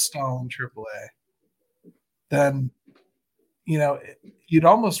does stall in AAA, then, you'd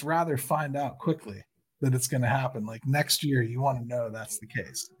almost rather find out quickly that it's going to happen. Like next year, you want to know that's the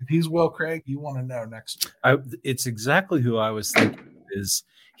case. If he's Will Craig, you want to know next year. It's exactly who I was thinking. Is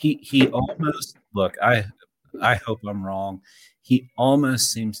he almost, look, I hope I'm wrong. He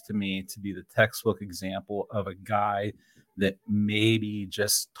almost seems to me to be the textbook example of a guy that maybe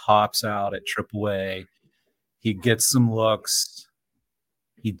just tops out at AAA. He gets some looks.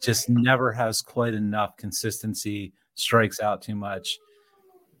 He just never has quite enough consistency, strikes out too much,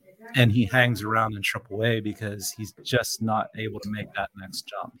 and he hangs around in AAA because he's just not able to make that next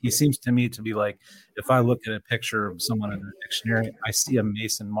jump. He seems to me to be like, if I look at a picture of someone in the dictionary, I see a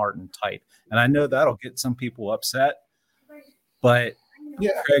Mason Martin type. And I know that'll get some people upset, but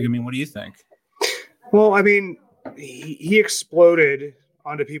Craig, I mean, what do you think? Well, I mean, he exploded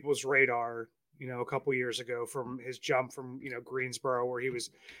onto people's radar, a couple years ago from his jump from, Greensboro, where he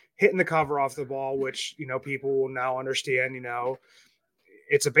was hitting the cover off the ball, which, people will now understand,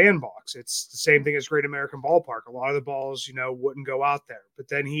 it's a bandbox. It's the same thing as Great American Ballpark. A lot of the balls, wouldn't go out there. But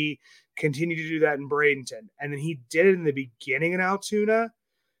then he continued to do that in Bradenton. And then he did it in the beginning in Altoona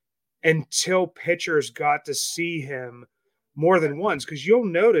until pitchers got to see him more than once. Because you'll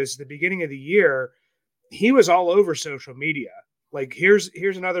notice the beginning of the year, he was all over social media. Like, here's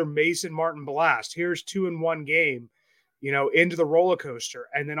another Mason Martin blast. Here's 2-in-1 game, into the roller coaster.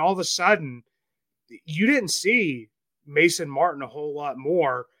 And then all of a sudden, you didn't see Mason Martin a whole lot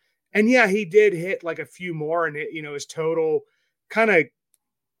more. And yeah, he did hit like a few more, and his total kind of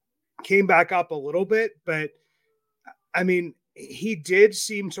came back up a little bit. But I mean, he did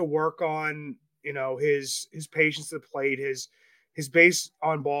seem to work on, his patience at the plate, his base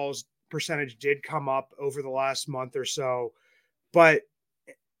on balls percentage did come up over the last month or so, but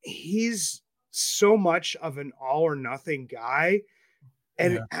he's so much of an all or nothing guy.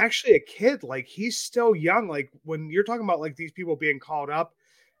 And actually a kid, like, he's still young. Like, when you're talking about like these people being called up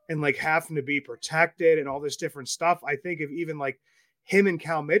and like having to be protected and all this different stuff, I think of even like him and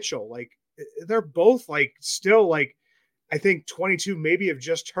Cal Mitchell, like they're both like still like, I think 22, maybe have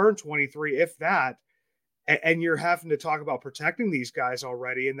just turned 23, if that. And you're having to talk about protecting these guys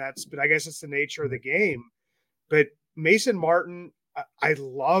already. But I guess it's the nature of the game. But Mason Martin, I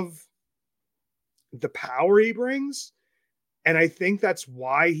love the power he brings. And I think that's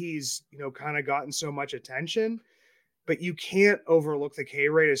why he's, kind of gotten so much attention. But you can't overlook the K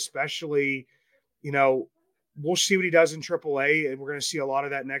rate, especially, we'll see what he does in AAA, and we're going to see a lot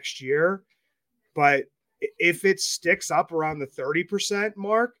of that next year. But if it sticks up around the 30%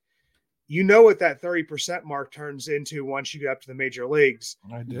 mark, what that 30% mark turns into once you get up to the major leagues.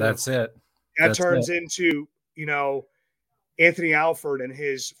 I do. That's it. That turns into, Anthony Alford and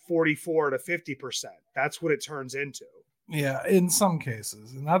his 44 to 50%. That's what it turns into. Yeah, in some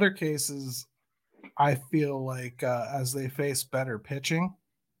cases. In other cases, I feel like as they face better pitching,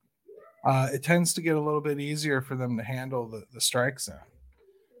 it tends to get a little bit easier for them to handle the strike zone.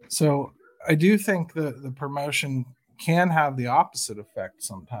 So I do think the promotion can have the opposite effect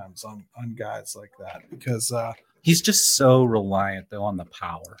sometimes on guys like that, because he's just so reliant though on the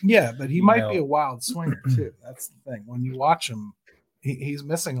power. Yeah, but he might be a wild swinger too. That's the thing. When you watch him, he's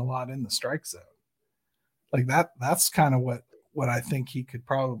missing a lot in the strike zone. Like that's kind of what I think he could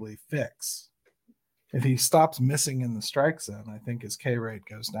probably fix. If he stops missing in the strike zone, I think his K rate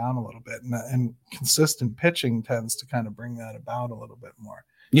goes down a little bit, and consistent pitching tends to kind of bring that about a little bit more.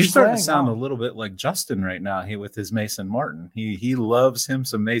 You're starting to sound a little bit like Justin right now. With his Mason Martin, he loves him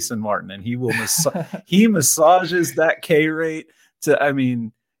some Mason Martin, and he will he massages that K rate to. I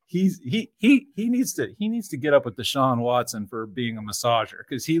mean, he needs to get up with Deshaun Watson for being a massager,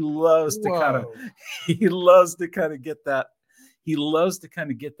 because he loves to kind of get that. He loves to kind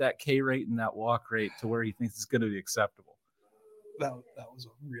of get that K rate and that walk rate to where he thinks it's going to be acceptable. That was a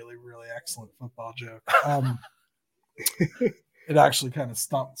really, really excellent football joke. It actually kind of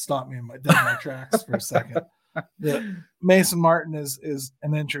stopped me in my tracks for a second. The Mason Martin is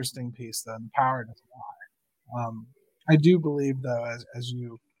an interesting piece, though. The power doesn't lie. I do believe, though, as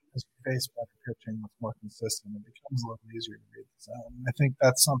you face better pitching that's more consistent, it becomes a little easier to read the zone. I think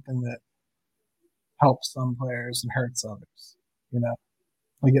that's something that helps some players and hurts others. You know,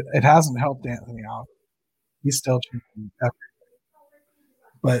 like it hasn't helped Anthony Alford. He's still changing everything.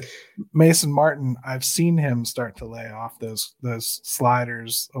 But Mason Martin, I've seen him start to lay off those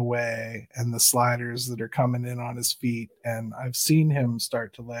sliders away and the sliders that are coming in on his feet. And I've seen him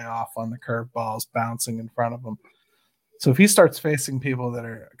start to lay off on the curveballs bouncing in front of him. So if he starts facing people that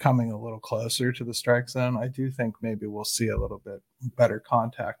are coming a little closer to the strike zone, I do think maybe we'll see a little bit better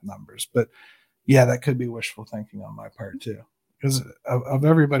contact numbers. But yeah, that could be wishful thinking on my part too. Because of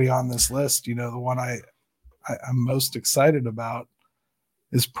everybody on this list, you know, the one I'm most excited about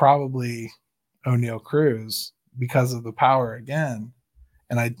is probably O'Neal Cruz, because of the power again.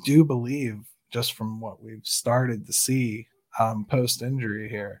 And I do believe, just from what we've started to see post-injury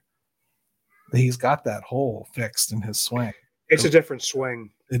here, that he's got that hole fixed in his swing. It's a different swing.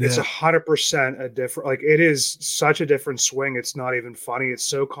 It's 100% a different, like it is such a different swing. It's not even funny. It's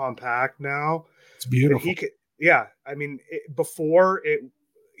so compact now. It's beautiful. I mean, before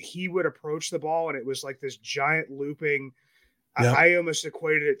he would approach the ball and it was like this giant looping. Yep. I almost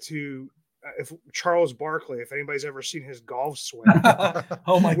equated it to if Charles Barkley, if anybody's ever seen his golf swing.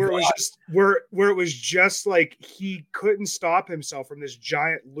 Oh my God. Where it was just like he couldn't stop himself from this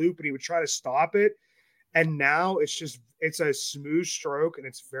giant loop, and he would try to stop it. And now it's a smooth stroke and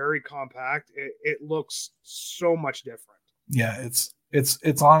it's very compact. It looks so much different. Yeah,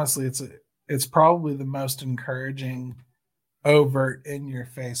 it's honestly it's probably the most encouraging, overt, in your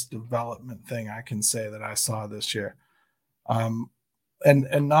face development thing I can say that I saw this year. And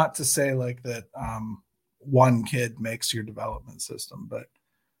not to say like that one kid makes your development system, but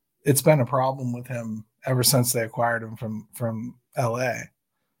it's been a problem with him ever since they acquired him from LA.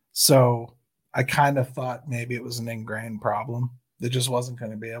 So I kind of thought maybe it was an ingrained problem that just wasn't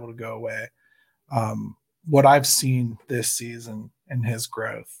going to be able to go away. What I've seen this season in his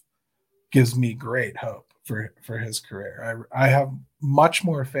growth gives me great hope for his career. I have much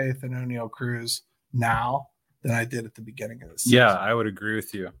more faith in O'Neal Cruz now than I did at the beginning of the season. Yeah, I would agree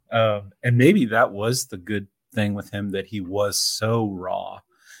with you. And maybe that was the good thing with him, that he was so raw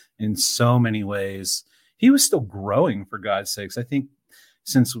in so many ways. He was still growing, for God's sakes. I think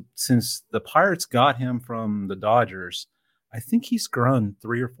since the Pirates got him from the Dodgers, I think he's grown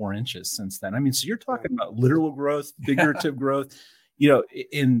 3 or 4 inches since then. I mean, so you're talking about literal growth, figurative growth, you know,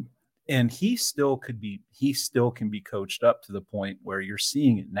 and he still can be coached up to the point where you're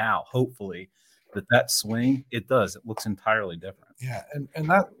seeing it now, hopefully, that swing, it looks entirely different. Yeah, and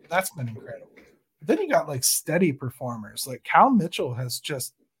that's been incredible. But then you got like steady performers. Like Cal Mitchell has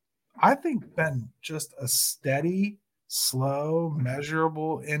just, I think, been just a steady, slow,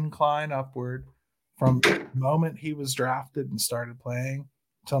 measurable incline upward from the moment he was drafted and started playing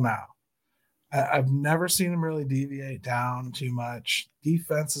till now. I've never seen him really deviate down too much.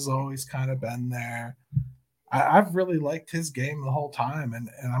 Defense has always kind of been there. I've really liked his game the whole time, and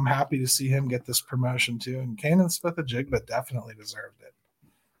I'm happy to see him get this promotion too. And Canaan Smith-Njigba definitely deserved it.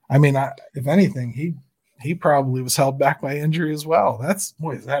 I mean, if anything, he probably was held back by injury as well. Is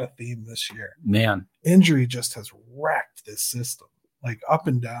that a theme this year? Man, injury just has wrecked this system, like up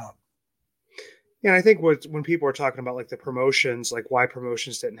and down. Yeah, I think when people are talking about like the promotions, like why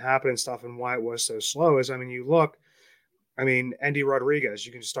promotions didn't happen and stuff, and why it was so slow, is, I mean, you look. I mean, Endy Rodriguez,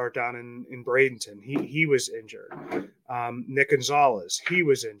 you can start down in Bradenton. He was injured. Nick Gonzalez, he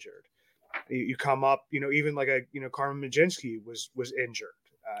was injured. You come up, you know, even like Carmen Mlodzinski was injured.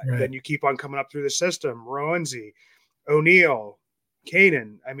 Right. Then you keep on coming up through the system. Roansy, O'Neal,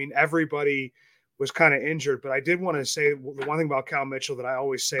 Kanan. I mean, everybody was kind of injured, but I did want to say the one thing about Cal Mitchell that I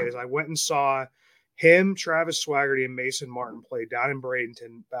always say is I went and saw him, Travis Swaggerty, and Mason Martin play down in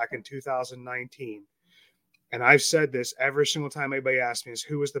Bradenton back in 2019. And I've said this every single time anybody asks me is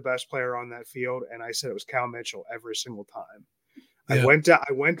who was the best player on that field, and I said it was Cal Mitchell every single time. Yeah.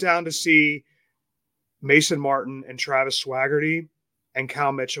 I went down to see Mason Martin and Travis Swaggerty, and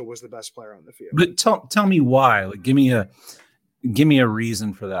Cal Mitchell was the best player on the field. But tell me why. Like, give me a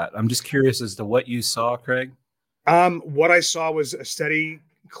reason for that. I'm just curious as to what you saw, Craig. What I saw was a steady,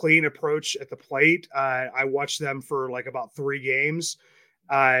 clean approach at the plate. I watched them for like about 3 games.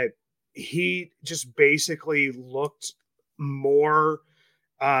 He just basically looked more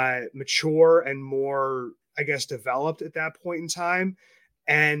mature and more, I guess, developed at that point in time.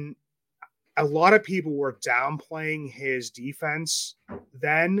 And a lot of people were downplaying his defense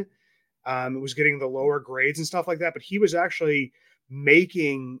then. It was getting the lower grades and stuff like that, but he was actually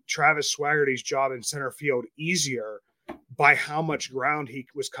making Travis Swaggerty's job in center field easier by how much ground he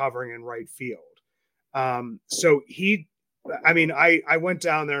was covering in right field. I went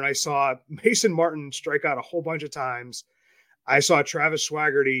down there and I saw Mason Martin strike out a whole bunch of times. I saw Travis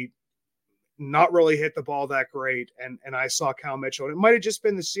Swaggerty not really hit the ball that great. And I saw Cal Mitchell. And it might've just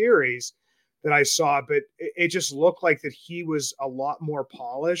been the series that I saw, but it just looked like that he was a lot more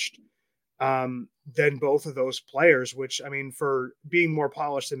polished than both of those players, which, I mean, for being more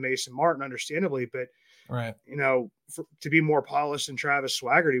polished than Mason Martin, understandably, but right. To be more polished than Travis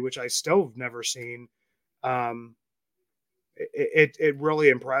Swaggerty, which I still have never seen, it really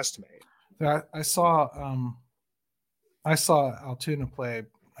impressed me. I saw Altoona play,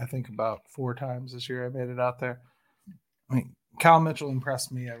 I think about 4 times this year. I made it out there. I mean, Cal Mitchell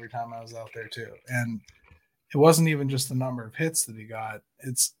impressed me every time I was out there too. And it wasn't even just the number of hits that he got.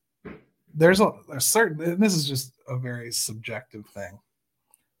 There's a certain, and this is just a very subjective thing,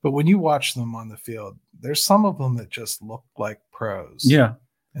 but when you watch them on the field, there's some of them that just look like pros. Yeah.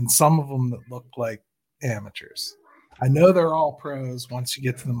 And some of them that look like amateurs. I know they're all pros once you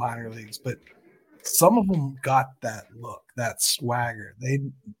get to the minor leagues, but some of them got that look, that swagger.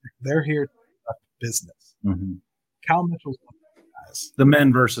 They're here to do business. Mm-hmm. Cal Mitchell's one of those guys. The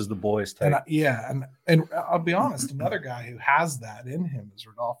men versus the boys type. And I'll be honest, another guy who has that in him is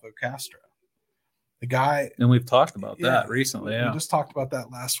Rodolfo Castro. The guy, and we've talked about that recently. Yeah, we just talked about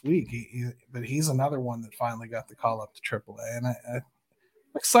that last week. But he's another one that finally got the call up to AAA, and I'm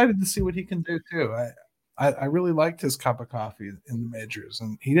excited to see what he can do too. I really liked his cup of coffee in the majors,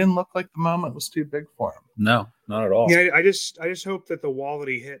 and he didn't look like the moment was too big for him. No, not at all. Yeah, I just hope that the wall that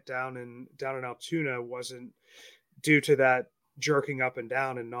he hit down in Altoona wasn't due to that jerking up and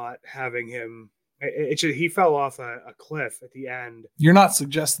down and not having him. He fell off a cliff at the end. You're not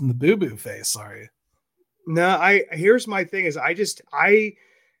suggesting the boo-boo face, are you? No, here's my thing is I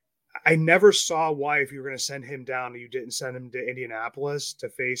never saw why, if you were going to send him down, you didn't send him to Indianapolis to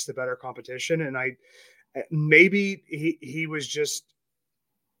face the better competition. And maybe he was just,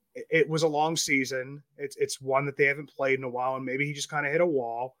 it was a long season. It's one that they haven't played in a while, and maybe he just kind of hit a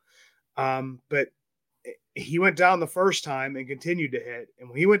wall. But he went down the first time and continued to hit. And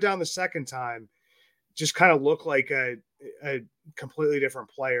when he went down the second time, just kind of looked like a completely different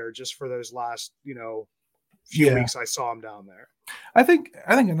player just for those last, few weeks I saw him down there. I think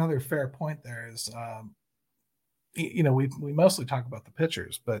another fair point there is, we mostly talk about the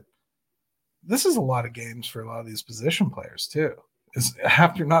pitchers, but this is a lot of games for a lot of these position players too.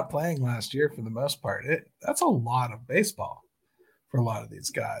 After not playing last year for the most part, that's a lot of baseball for a lot of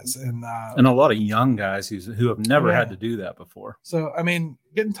these guys, and a lot of young guys who have never had to do that before. So, I mean,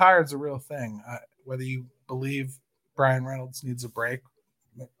 getting tired is a real thing. Whether you believe Bryan Reynolds needs a break,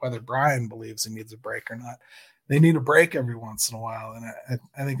 whether Brian believes he needs a break or not, they need a break every once in a while. And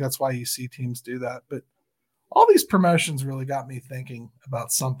I think that's why you see teams do that. But all these promotions really got me thinking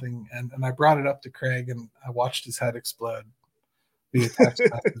about something. And I brought it up to Craig, and I watched his head explode via text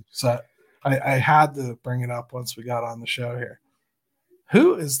message. So I had to bring it up once we got on the show here.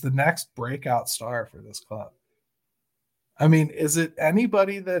 Who is the next breakout star for this club? I mean, is it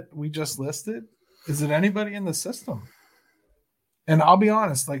anybody that we just listed? Is it anybody in the system? And I'll be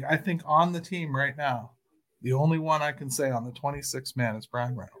honest, I think on the team right now, the only one I can say on the 26 man is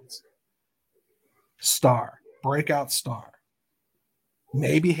Bryan Reynolds. Star, breakout star.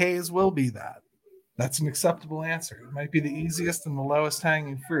 Maybe Hayes will be that. That's an acceptable answer. It might be the easiest and the lowest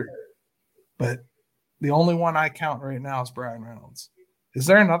hanging fruit. But the only one I count right now is Bryan Reynolds. Is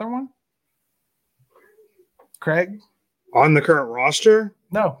there another one? Craig? On the current roster?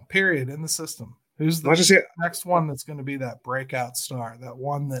 No, period, in the system. Who's the next one that's going to be that breakout star? That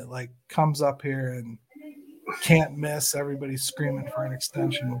one that comes up here and can't miss. Everybody's screaming for an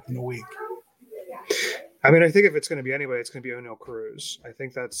extension within a week. I mean, I think if it's going to be anybody, it's going to be Oneil Cruz. I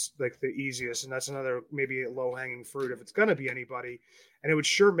think that's like the easiest, and that's another maybe low hanging fruit if it's going to be anybody, and it would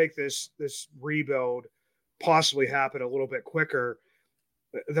sure make this rebuild possibly happen a little bit quicker.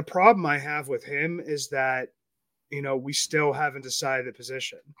 The problem I have with him is that, you know, we still haven't decided the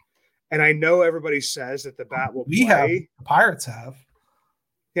position, and I know everybody says that the bat will play. The Pirates have.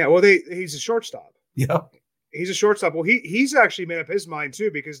 Yeah, well, he's a shortstop. Yep, he's a shortstop. Well, he's actually made up his mind too,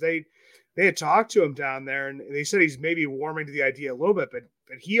 because they had talked to him down there, and they said he's maybe warming to the idea a little bit, but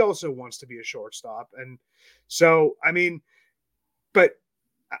he also wants to be a shortstop. And so, I mean, but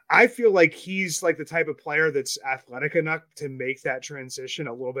I feel like he's like the type of player that's athletic enough to make that transition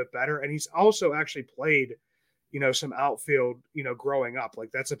a little bit better. And he's also actually played, you know, some outfield, you know, growing up.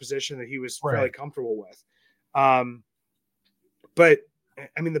 Like that's a position that he was fairly comfortable with. But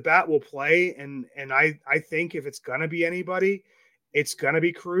I mean, the bat will play, and I think if it's gonna be anybody, it's going to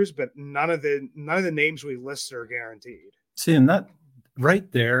be Cruz, but none of the names we listed are guaranteed. See, and that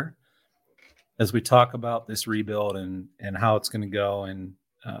right there, as we talk about this rebuild and how it's going to go, and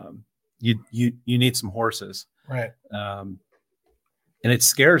you need some horses, right? And it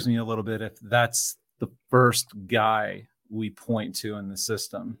scares me a little bit if that's the first guy we point to in the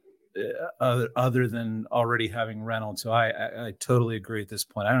system, other than already having Reynolds. So I totally agree at this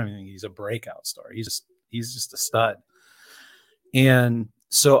point. I don't even think he's a breakout star. He's just a stud. And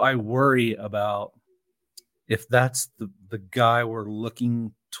so I worry about if that's the guy we're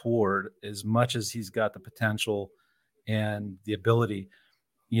looking toward, as much as he's got the potential and the ability,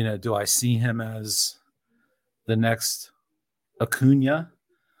 you know, do I see him as the next Acuna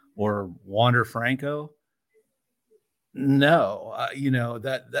or Wander Franco? No, you know,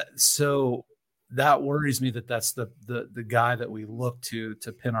 so that worries me that that's the guy that we look to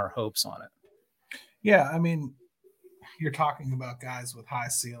pin our hopes on it. Yeah. I mean, you're talking about guys with high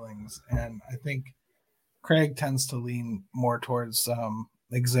ceilings, and I think Craig tends to lean more towards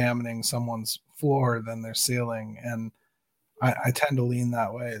examining someone's floor than their ceiling, and I tend to lean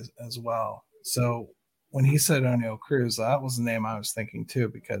that way as well. So when he said Oneil Cruz, that was the name I was thinking too,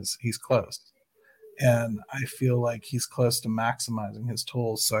 because he's close, and I feel like he's close to maximizing his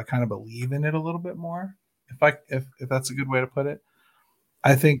tools. So I kind of believe in it a little bit more, if that's a good way to put it.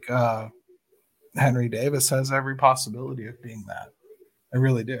 I think Henry Davis has every possibility of being that. I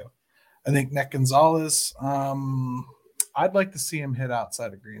really do. I think Nick Gonzalez, I'd like to see him hit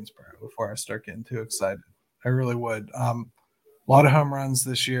outside of Greensboro before I start getting too excited. I really would. A lot of home runs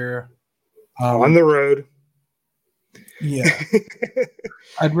this year. On the road. Yeah.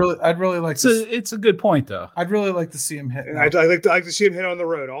 I'd really like to. It's a good point, though. I'd really like to see him hit. I'd like to see him hit on the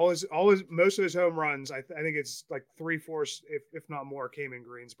road. Most of his home runs, I think it's like 3/4, if not more, came in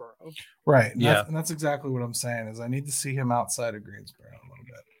Greensboro. Right. And that's exactly what I'm saying. Is I need to see him outside of Greensboro a little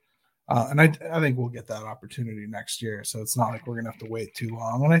bit. And I think we'll get that opportunity next year. So it's not like we're gonna have to wait too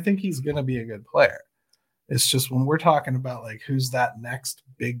long. And I think he's gonna be a good player. It's just when we're talking about like who's that next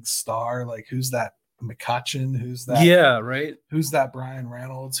big star, like who's that McCutchen, who's that? Yeah, right. Who's that Brian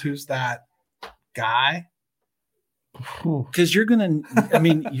Reynolds? Who's that guy? Because you're gonna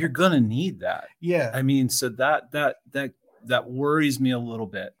need that. Yeah. I mean, so that worries me a little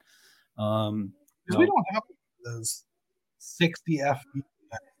bit. Because we don't have those 60 FB.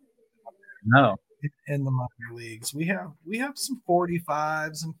 No. In the minor leagues, we have some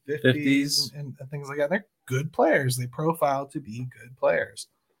 45s and 50s and things like that. They're good players. They profile to be good players.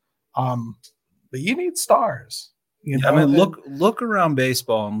 But you need stars. You know? I mean, look around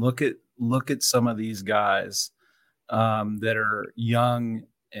baseball and look at some of these guys that are young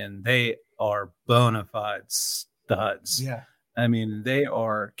and they are bona fide studs. Yeah. I mean, they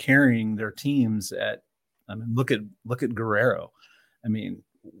are carrying their teams look at Guerrero. I mean,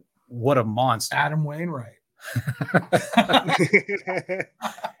 what a monster. Adam Wainwright.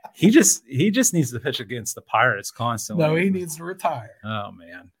 He just needs to pitch against the Pirates constantly. No, he needs to retire. Oh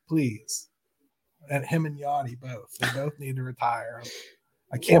man. Please. And him and Yachty both. They both need to retire.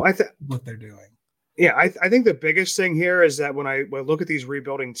 I can't what they're doing. Yeah, I think the biggest thing here is that when I look at these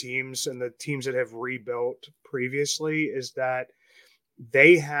rebuilding teams and the teams that have rebuilt previously, is that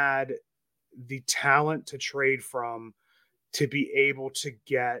they had the talent to trade from to be able to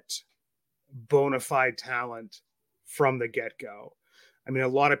get bona fide talent from the get-go. I mean, a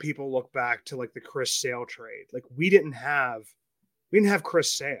lot of people look back to like the Chris Sale trade. Like we didn't have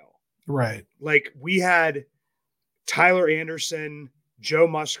Chris Sale. Right. Like we had Tyler Anderson, Joe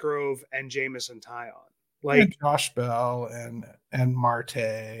Musgrove, and Jameson Taillon. Like and Josh Bell and Marte.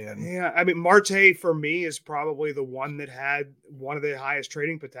 And yeah, I mean, Marte for me is probably the one that had one of the highest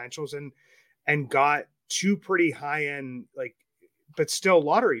trading potentials and got two pretty high end, like, but still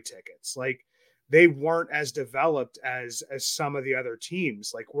lottery tickets. Like, they weren't as developed as some of the other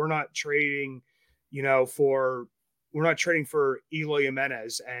teams. Like, we're not trading, for Eloy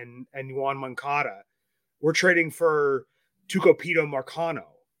Jimenez and Juan Moncada. We're trading for Tucupita Marcano.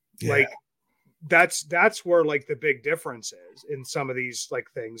 Yeah. Like, that's where like the big difference is in some of these like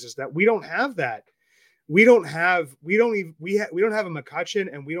things, is that we don't have that. We don't have a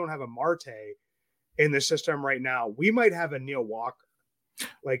McCutchen and we don't have a Marte in the system right now. We might have a Neil Walker.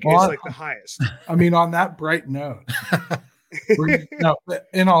 Like, it's like the highest. I mean, on that bright note, no,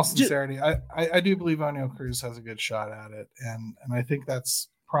 in all sincerity, I do believe Oneil Cruz has a good shot at it. And I think that's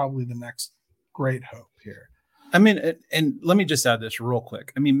probably the next great hope here. I mean, and let me just add this real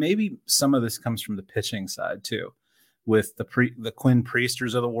quick. I mean, maybe some of this comes from the pitching side too, with the Quinn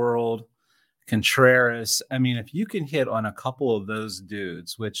Priesters of the world, Contreras. I mean, if you can hit on a couple of those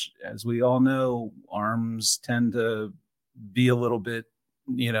dudes, which, as we all know, arms tend to be a little bit,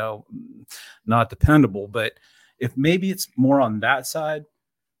 not dependable, but if maybe it's more on that side,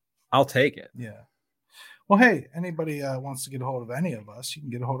 I'll take it. Yeah. Well, hey, anybody wants to get a hold of any of us, you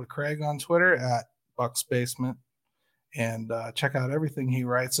can get a hold of Craig on Twitter at Bucks Basement, and check out everything he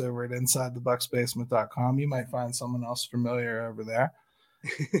writes over at InsideTheBucksBasement.com. You might find someone else familiar over there.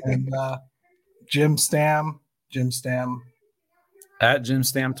 And Jim Stam at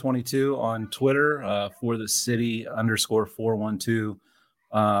JimStam22 on Twitter, for the city _412,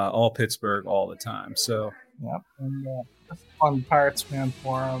 all Pittsburgh all the time. So, yep. And on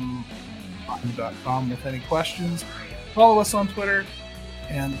PiratesFanForum.com with any questions. Follow us on Twitter,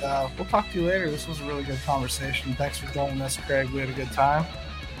 and we'll talk to you later. This was a really good conversation. Thanks for joining us, Craig. We had a good time.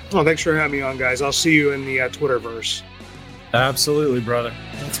 Well, thanks for having me on, guys. I'll see you in the Twitterverse. Absolutely, brother.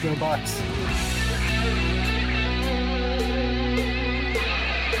 Let's go Bucks.